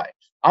gonna cry.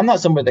 I'm not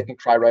somebody that can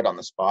cry right on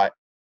the spot.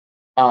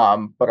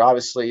 But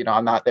obviously,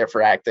 I'm not there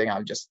for acting.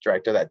 I'm just a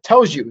director that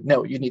tells you,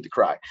 no, you need to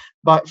cry.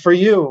 But for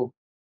you,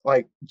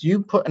 like, do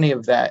you put any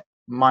of that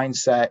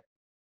mindset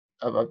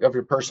of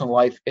your personal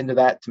life into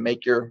that to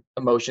make your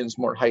emotions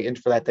more heightened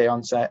for that day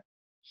on set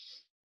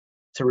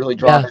to really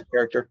draw Yeah, that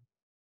character?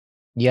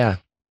 yeah.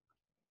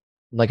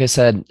 Like I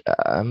said,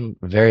 I'm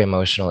a very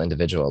emotional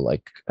individual.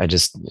 Like I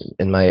just,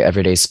 in my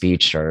everyday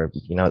speech, or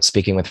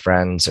speaking with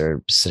friends,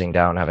 or sitting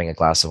down having a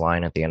glass of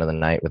wine at the end of the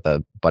night with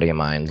a buddy of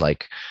mine,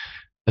 like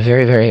a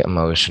very, very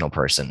emotional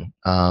person.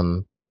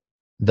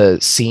 the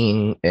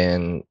scene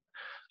in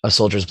A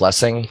Soldier's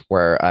Blessing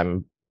where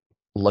I'm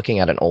looking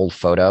at an old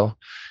photo.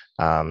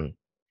 Um,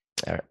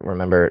 I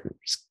remember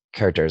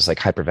characters like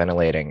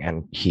hyperventilating,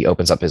 and he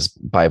opens up his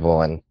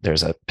Bible, and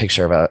there's a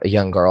picture of a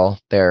young girl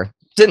there.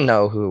 Didn't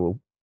know who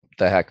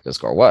the heck this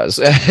girl was.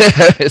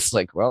 It's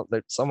like, well,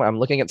 there's someone, I'm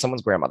looking at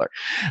someone's grandmother.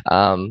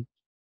 Um,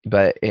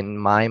 but in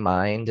my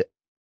mind,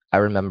 I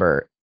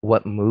remember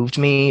what moved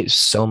me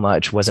so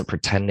much wasn't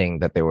pretending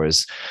that there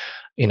was,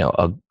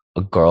 a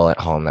girl at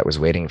home that was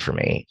waiting for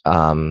me.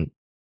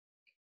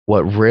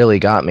 What really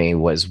got me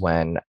was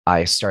when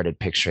I started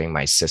picturing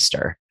my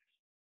sister.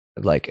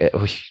 Like it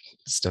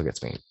still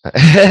gets me.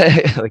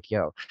 Like,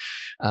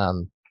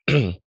 um,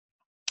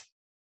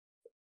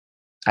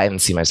 I haven't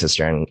seen my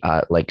sister in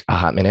like a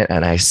hot minute,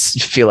 and I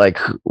feel like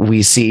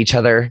we see each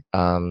other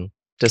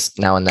just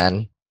now and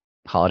then,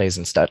 holidays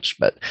and such.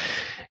 But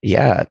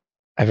yeah,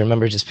 I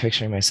remember just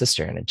picturing my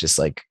sister, and it just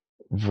like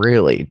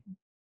really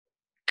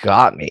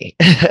got me.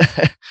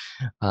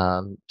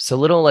 So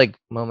little like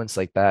moments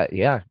like that,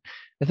 yeah,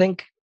 I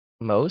think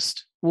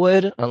most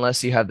would,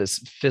 unless you have this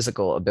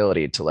physical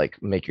ability to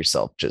like make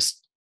yourself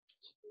just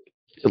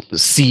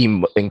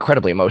seem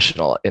incredibly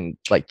emotional in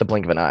like the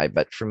blink of an eye.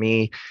 But for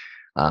me,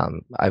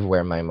 I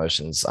wear my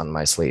emotions on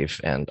my sleeve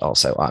and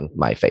also on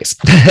my face.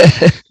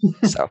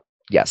 So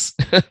yes,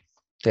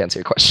 to answer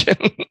your question.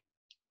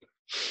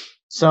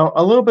 So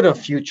a little bit of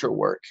future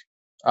work.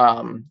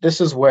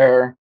 This is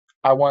where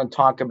I want to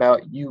talk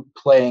about you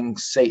playing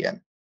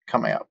Satan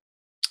coming up.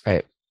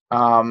 Right.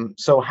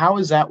 So how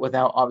is that,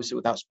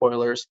 without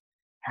spoilers?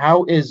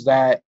 How is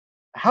that?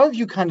 How have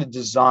you kind of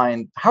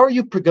designed? How are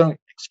you going?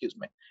 Excuse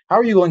me. How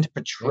are you going to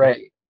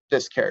portray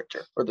this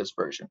character or this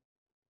version?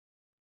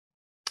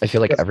 I feel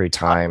like every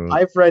time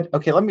I've read.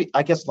 Okay, let me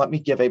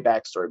give a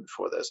backstory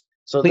before this.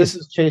 So please. This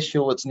is Chase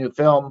Hewlett's new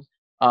film.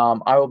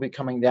 I will be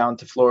coming down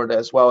to Florida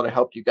as well to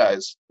help you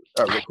guys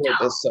record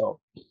this.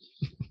 So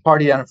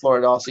party down in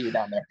Florida. I'll see you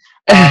down there.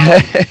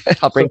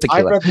 I'll bring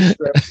tequila. I read the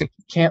script.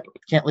 Can't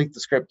leak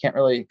the script. Can't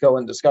really go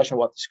in discussion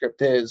what the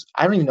script is.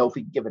 I don't even know if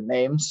we can give a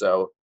name,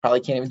 so probably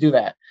can't even do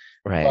that.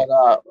 Right.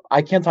 But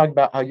I can talk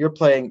about how you're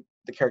playing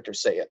the character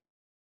Satan.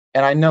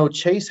 And I know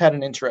Chase had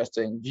an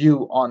interesting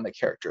view on the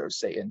character of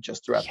Satan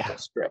just throughout the whole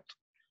script.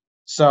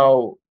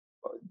 So,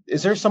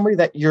 is there somebody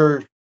that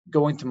you're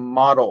going to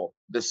model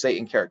the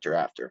Satan character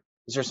after?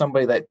 Is there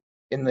somebody that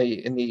in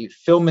the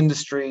film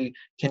industry,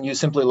 can you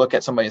simply look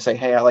at somebody and say,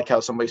 "Hey, I like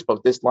how somebody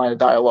spoke this line of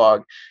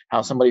dialogue,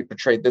 how somebody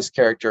portrayed this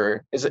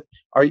character"?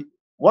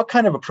 What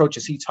kind of approach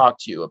has he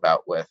talked to you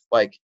about with?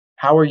 Like,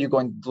 how are you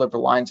going to deliver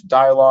lines of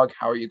dialogue?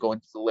 How are you going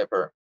to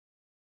deliver?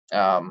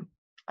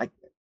 I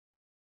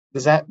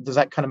does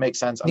that kind of make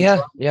sense?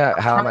 Yeah.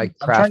 How am I I'm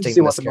trying to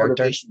see crafting what this the character?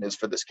 motivation is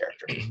for this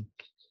character.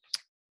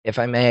 If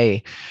I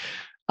may,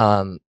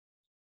 um,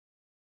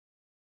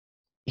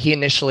 he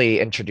initially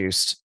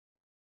introduced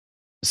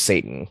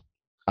Satan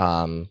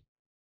to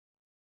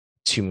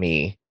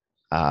me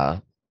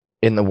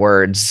in the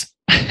words,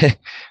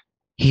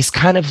 he's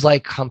kind of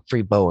like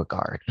Humphrey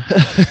Beauregard.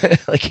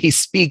 Like he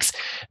speaks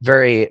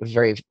very,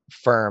 very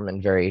firm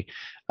and very,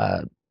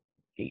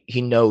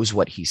 he knows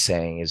what he's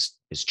saying is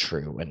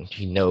true, and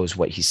he knows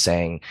what he's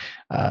saying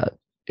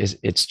is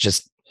it's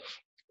just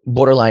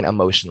borderline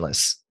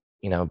emotionless,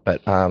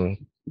 But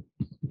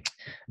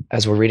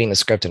as we're reading the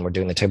script and we're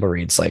doing the table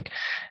reads, like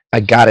I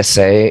gotta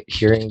say,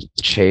 hearing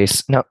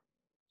Chase, now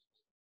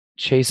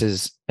Chase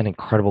is an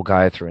incredible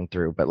guy through and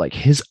through, but like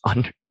his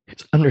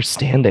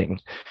understanding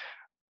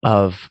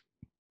of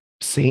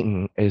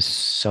Satan is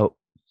so,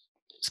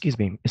 excuse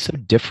me, is so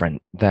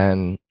different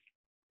than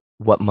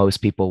what most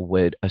people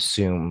would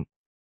assume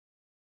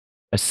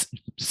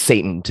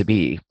Satan to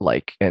be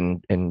like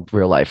in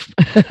real life.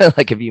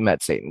 Like if you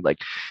met Satan, like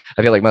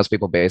I feel like most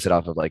people base it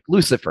off of like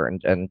Lucifer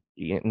and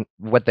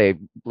what they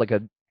like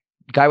a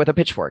guy with a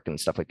pitchfork and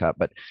stuff like that.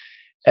 But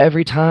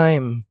every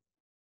time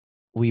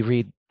we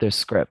read the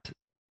script,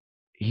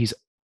 he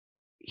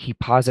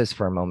pauses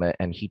for a moment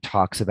and he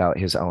talks about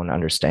his own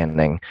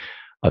understanding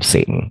of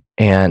Satan,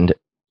 and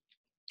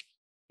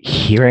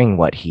hearing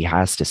what he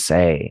has to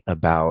say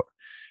about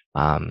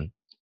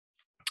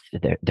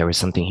there was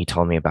something he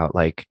told me about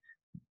like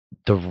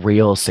the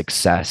real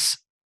success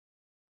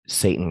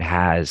Satan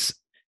has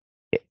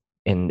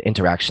in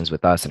interactions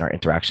with us and our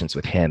interactions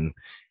with him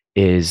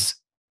is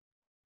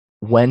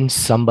when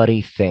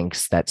somebody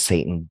thinks that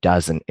Satan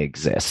doesn't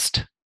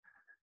exist.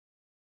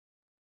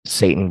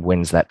 Satan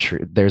wins that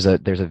truth. There's a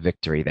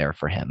victory there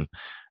for him.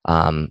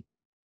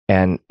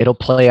 And it'll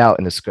play out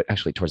in the script,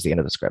 actually towards the end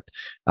of the script,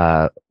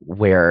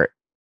 where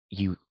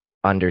you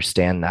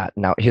understand that.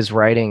 Now, his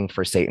writing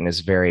for Satan is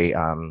very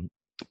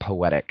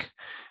poetic.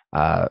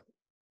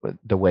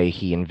 The way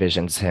he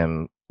envisions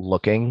him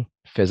looking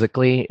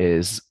physically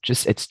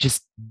it's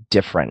just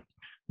different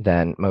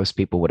than most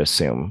people would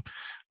assume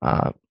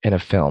in a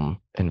film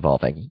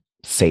involving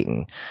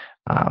Satan.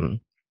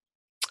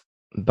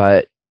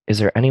 But is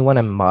there anyone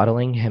I'm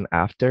modeling him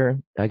after?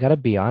 I gotta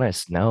be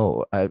honest,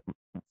 no.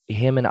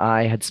 Him and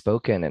I had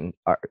spoken, and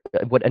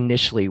what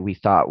initially we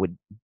thought would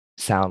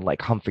sound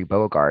like Humphrey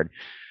Bogart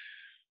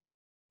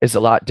is a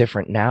lot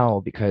different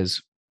now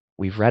because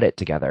we've read it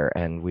together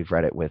and we've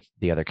read it with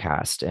the other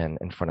cast and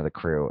in front of the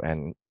crew.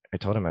 And I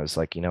told him, I was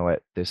like, you know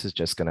what, this is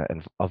just going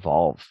to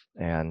evolve.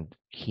 And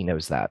he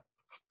knows that.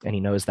 And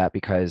he knows that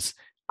because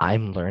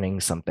I'm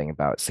learning something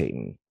about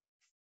Satan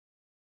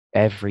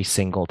every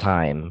single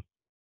time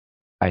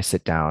I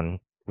sit down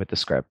with the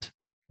script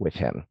with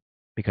him,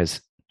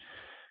 because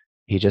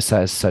he just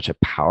has such a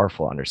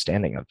powerful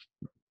understanding of,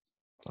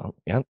 well,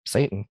 yeah,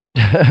 Satan.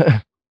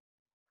 It's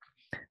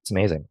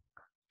amazing.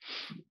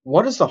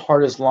 What is the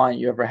hardest line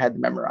you ever had to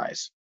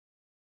memorize?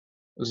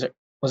 Was there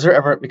was there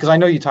ever, because I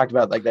know you talked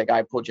about like that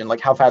guy pulled you in,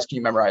 like how fast can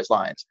you memorize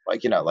lines?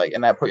 Like, like,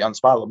 and that put you on the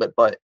spot a little bit,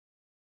 but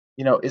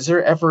is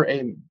there ever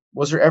a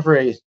was there ever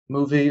a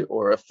movie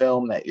or a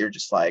film that you're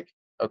just like,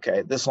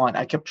 okay, this line,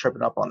 I kept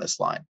tripping up on this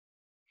line.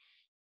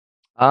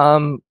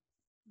 Um,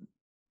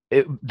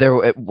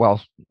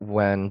 well,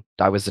 when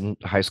I was in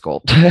high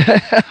school,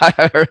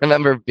 I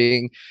remember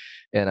being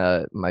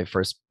in my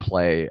first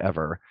play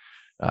ever,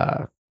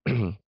 uh,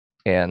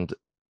 and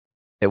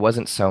it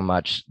wasn't so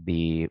much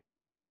the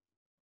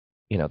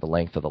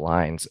length of the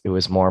lines. It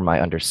was more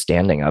my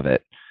understanding of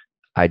it.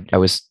 I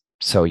was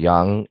so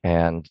young,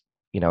 and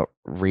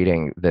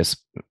reading this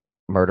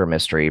murder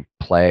mystery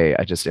play,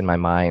 I just, in my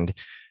mind,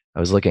 I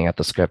was looking at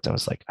the script and I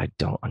was like, I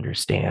don't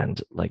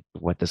understand like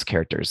what this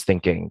character is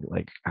thinking.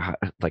 Like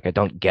I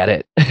don't get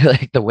it.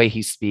 Like the way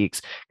he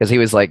speaks, because he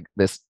was like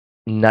this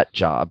nut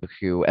job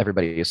who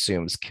everybody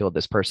assumes killed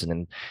this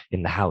person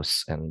in the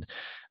house. And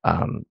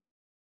um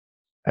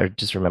I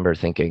just remember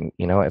thinking,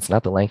 it's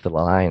not the length of the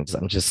lines.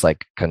 I'm just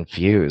like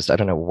confused. I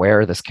don't know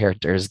where this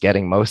character is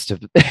getting most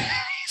of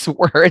these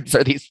words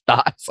or these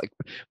thoughts. Like,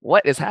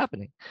 what is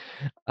happening?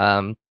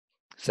 Um,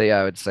 so yeah,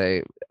 I would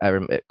say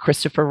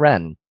Christopher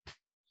Wren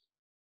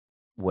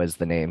was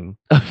the name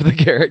of the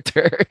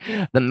character,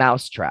 the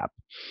mousetrap.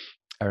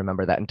 I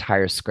remember that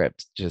entire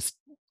script. Just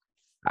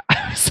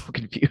I was so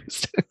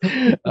confused.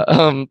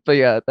 But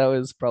yeah, that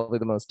was probably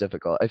the most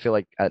difficult. I feel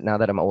like now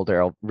that I'm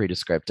older, I'll read a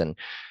script, and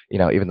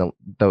even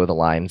though the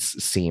lines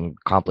seem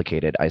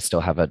complicated, I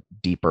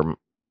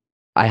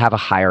have a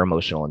higher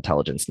emotional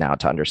intelligence now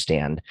to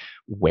understand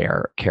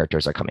where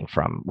characters are coming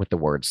from with the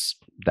words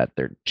that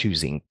they're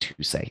choosing to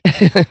say.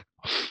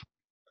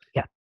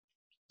 Yeah.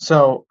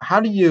 So how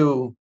do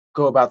you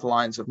go about the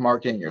lines of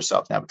marketing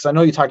yourself now? Because I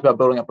know you talked about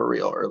building up a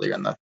reel earlier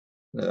in the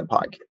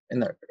podcast,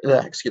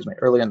 excuse me,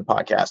 earlier in the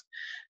podcast.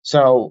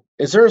 So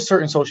is there a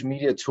certain social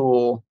media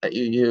tool that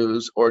you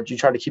use, or do you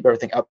try to keep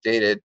everything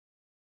updated?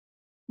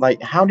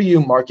 Like, how do you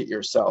market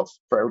yourself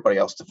for everybody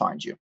else to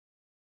find you?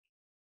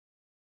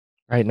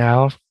 Right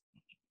now,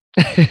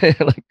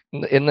 like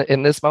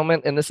in this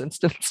moment, in this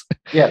instance,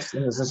 Yes,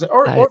 in this instance,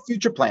 or I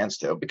future plans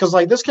too, because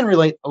like this can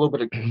relate a little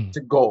bit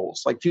to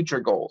goals, like future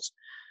goals.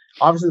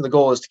 Obviously, the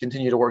goal is to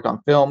continue to work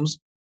on films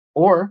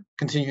or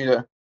continue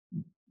to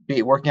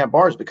be working at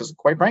bars, because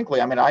quite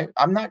frankly, I mean,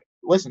 I'm not,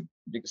 listen,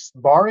 because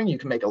barring, you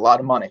can make a lot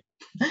of money.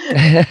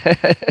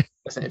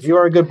 Listen, if you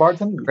are a good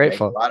bartender, you can make a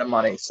grateful. lot of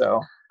money.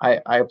 So I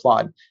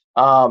applaud.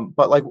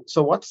 But like,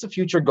 so what's the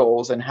future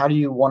goals, and how do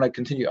you want to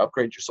continue to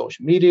upgrade your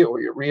social media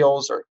or your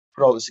reels, or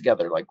put all this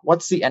together? Like,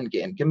 what's the end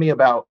game? Give me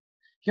about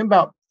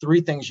three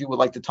things you would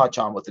like to touch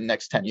on within the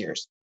next 10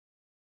 years.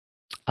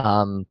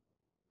 Um,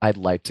 I'd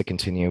like to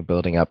continue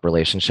building up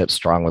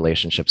strong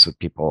relationships with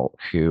people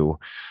who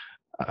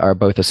are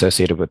both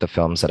associated with the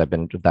films that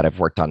I've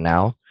worked on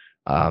now,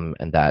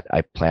 and that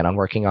I plan on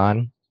working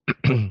on.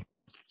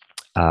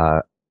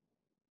 uh,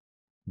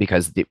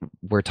 because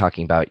we're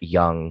talking about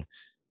young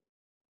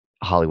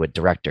Hollywood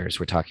directors,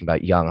 we're talking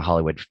about young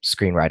Hollywood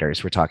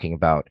screenwriters, we're talking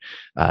about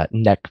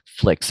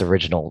Netflix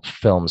original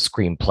film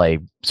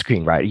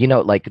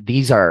screenwriter. Like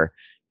these are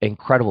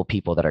incredible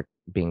people that are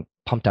being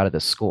pumped out of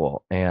this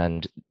school,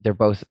 and they're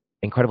both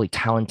incredibly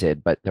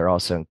talented, but they're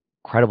also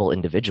incredible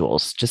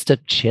individuals just to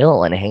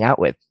chill and hang out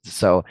with.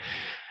 So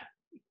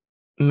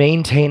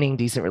maintaining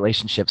decent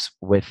relationships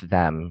with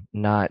them,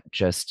 not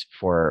just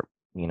for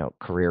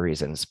career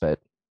reasons, but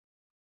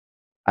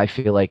I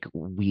feel like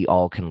we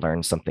all can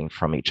learn something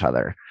from each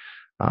other.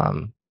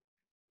 Um,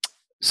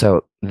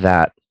 so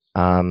that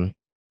I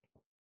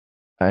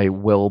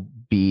will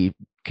be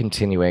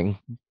continuing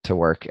to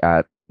work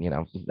at,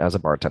 as a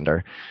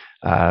bartender.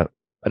 Uh,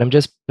 but I'm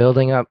just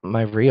building up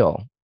my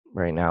reel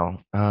right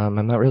now.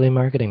 I'm not really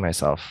marketing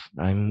myself.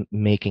 I'm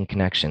making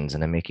connections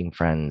and I'm making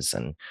friends.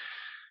 And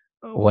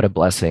what a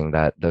blessing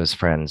that those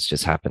friends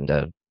just happen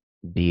to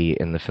be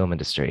in the film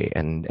industry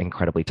and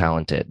incredibly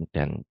talented.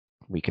 And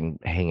we can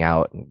hang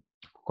out and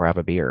grab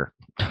a beer.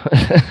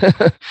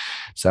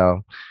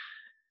 So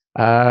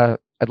I'd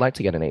like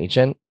to get an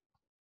agent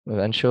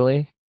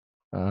eventually.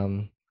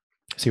 Um,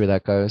 see where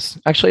that goes.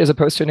 Actually, as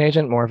opposed to an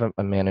agent, more of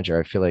a manager.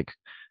 I feel like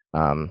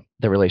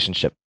the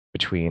relationship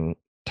between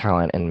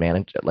talent and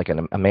like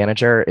a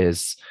manager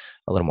is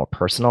a little more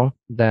personal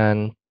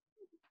than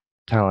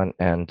talent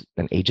and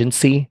an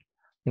agency.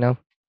 You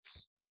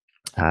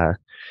know,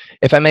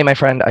 if I may, my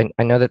friend,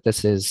 I know that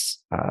this is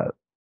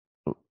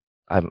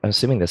I'm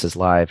assuming this is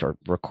live or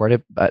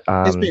recorded, but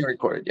It's being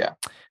recorded, yeah.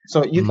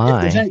 So if there's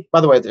my any,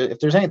 by the way, if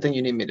there's anything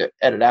you need me to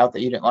edit out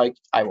that you didn't like,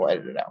 I will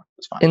edit it out.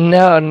 It's fine.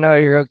 no,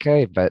 you're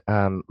okay. But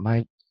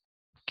my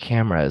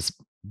camera is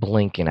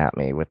blinking at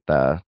me with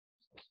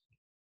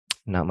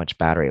not much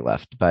battery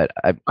left. But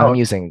Oh, I'm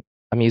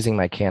using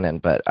my Canon,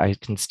 but I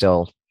can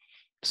still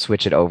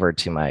switch it over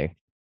to my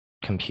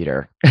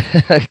computer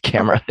okay.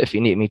 camera if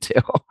you need me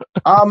to.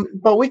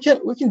 But we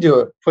can do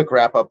a quick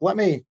wrap up. Let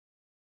me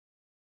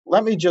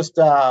just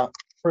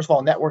first of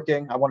all,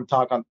 networking. I want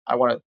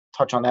to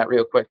touch on that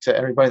real quick to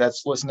everybody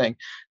that's listening.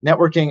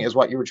 Networking is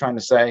what you were trying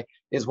to say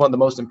is one of the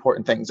most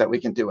important things that we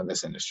can do in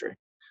this industry.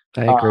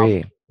 I Um,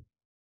 agree.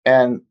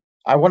 and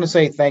I want to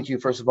say thank you,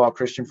 first of all,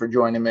 Christian, for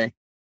joining me.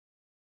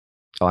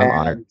 Oh, I'm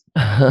honored.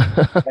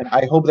 And and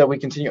I hope that we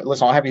continue.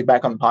 Listen, I'll have you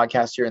back on the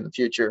podcast here in the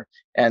future,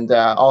 and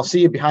I'll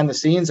see you behind the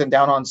scenes and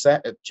down on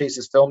set at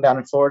Chase's Film down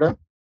in Florida,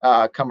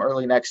 come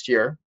early next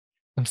year.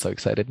 I'm so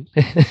excited.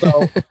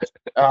 So,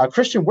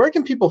 Christian, where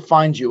can people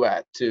find you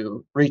at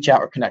to reach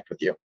out or connect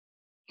with you?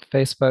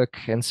 Facebook,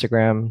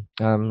 Instagram,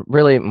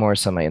 really more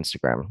so my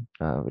Instagram,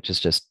 which is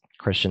just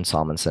Christian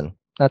Salmonson.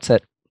 That's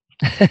it.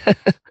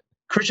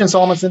 Christian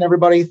Salmonson,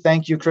 everybody.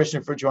 Thank you,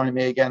 Christian, for joining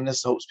me again. This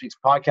is Hope Speaks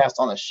podcast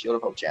on the Shield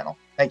of Hope channel.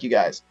 Thank you,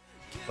 guys.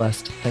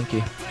 Blessed. Thank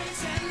you.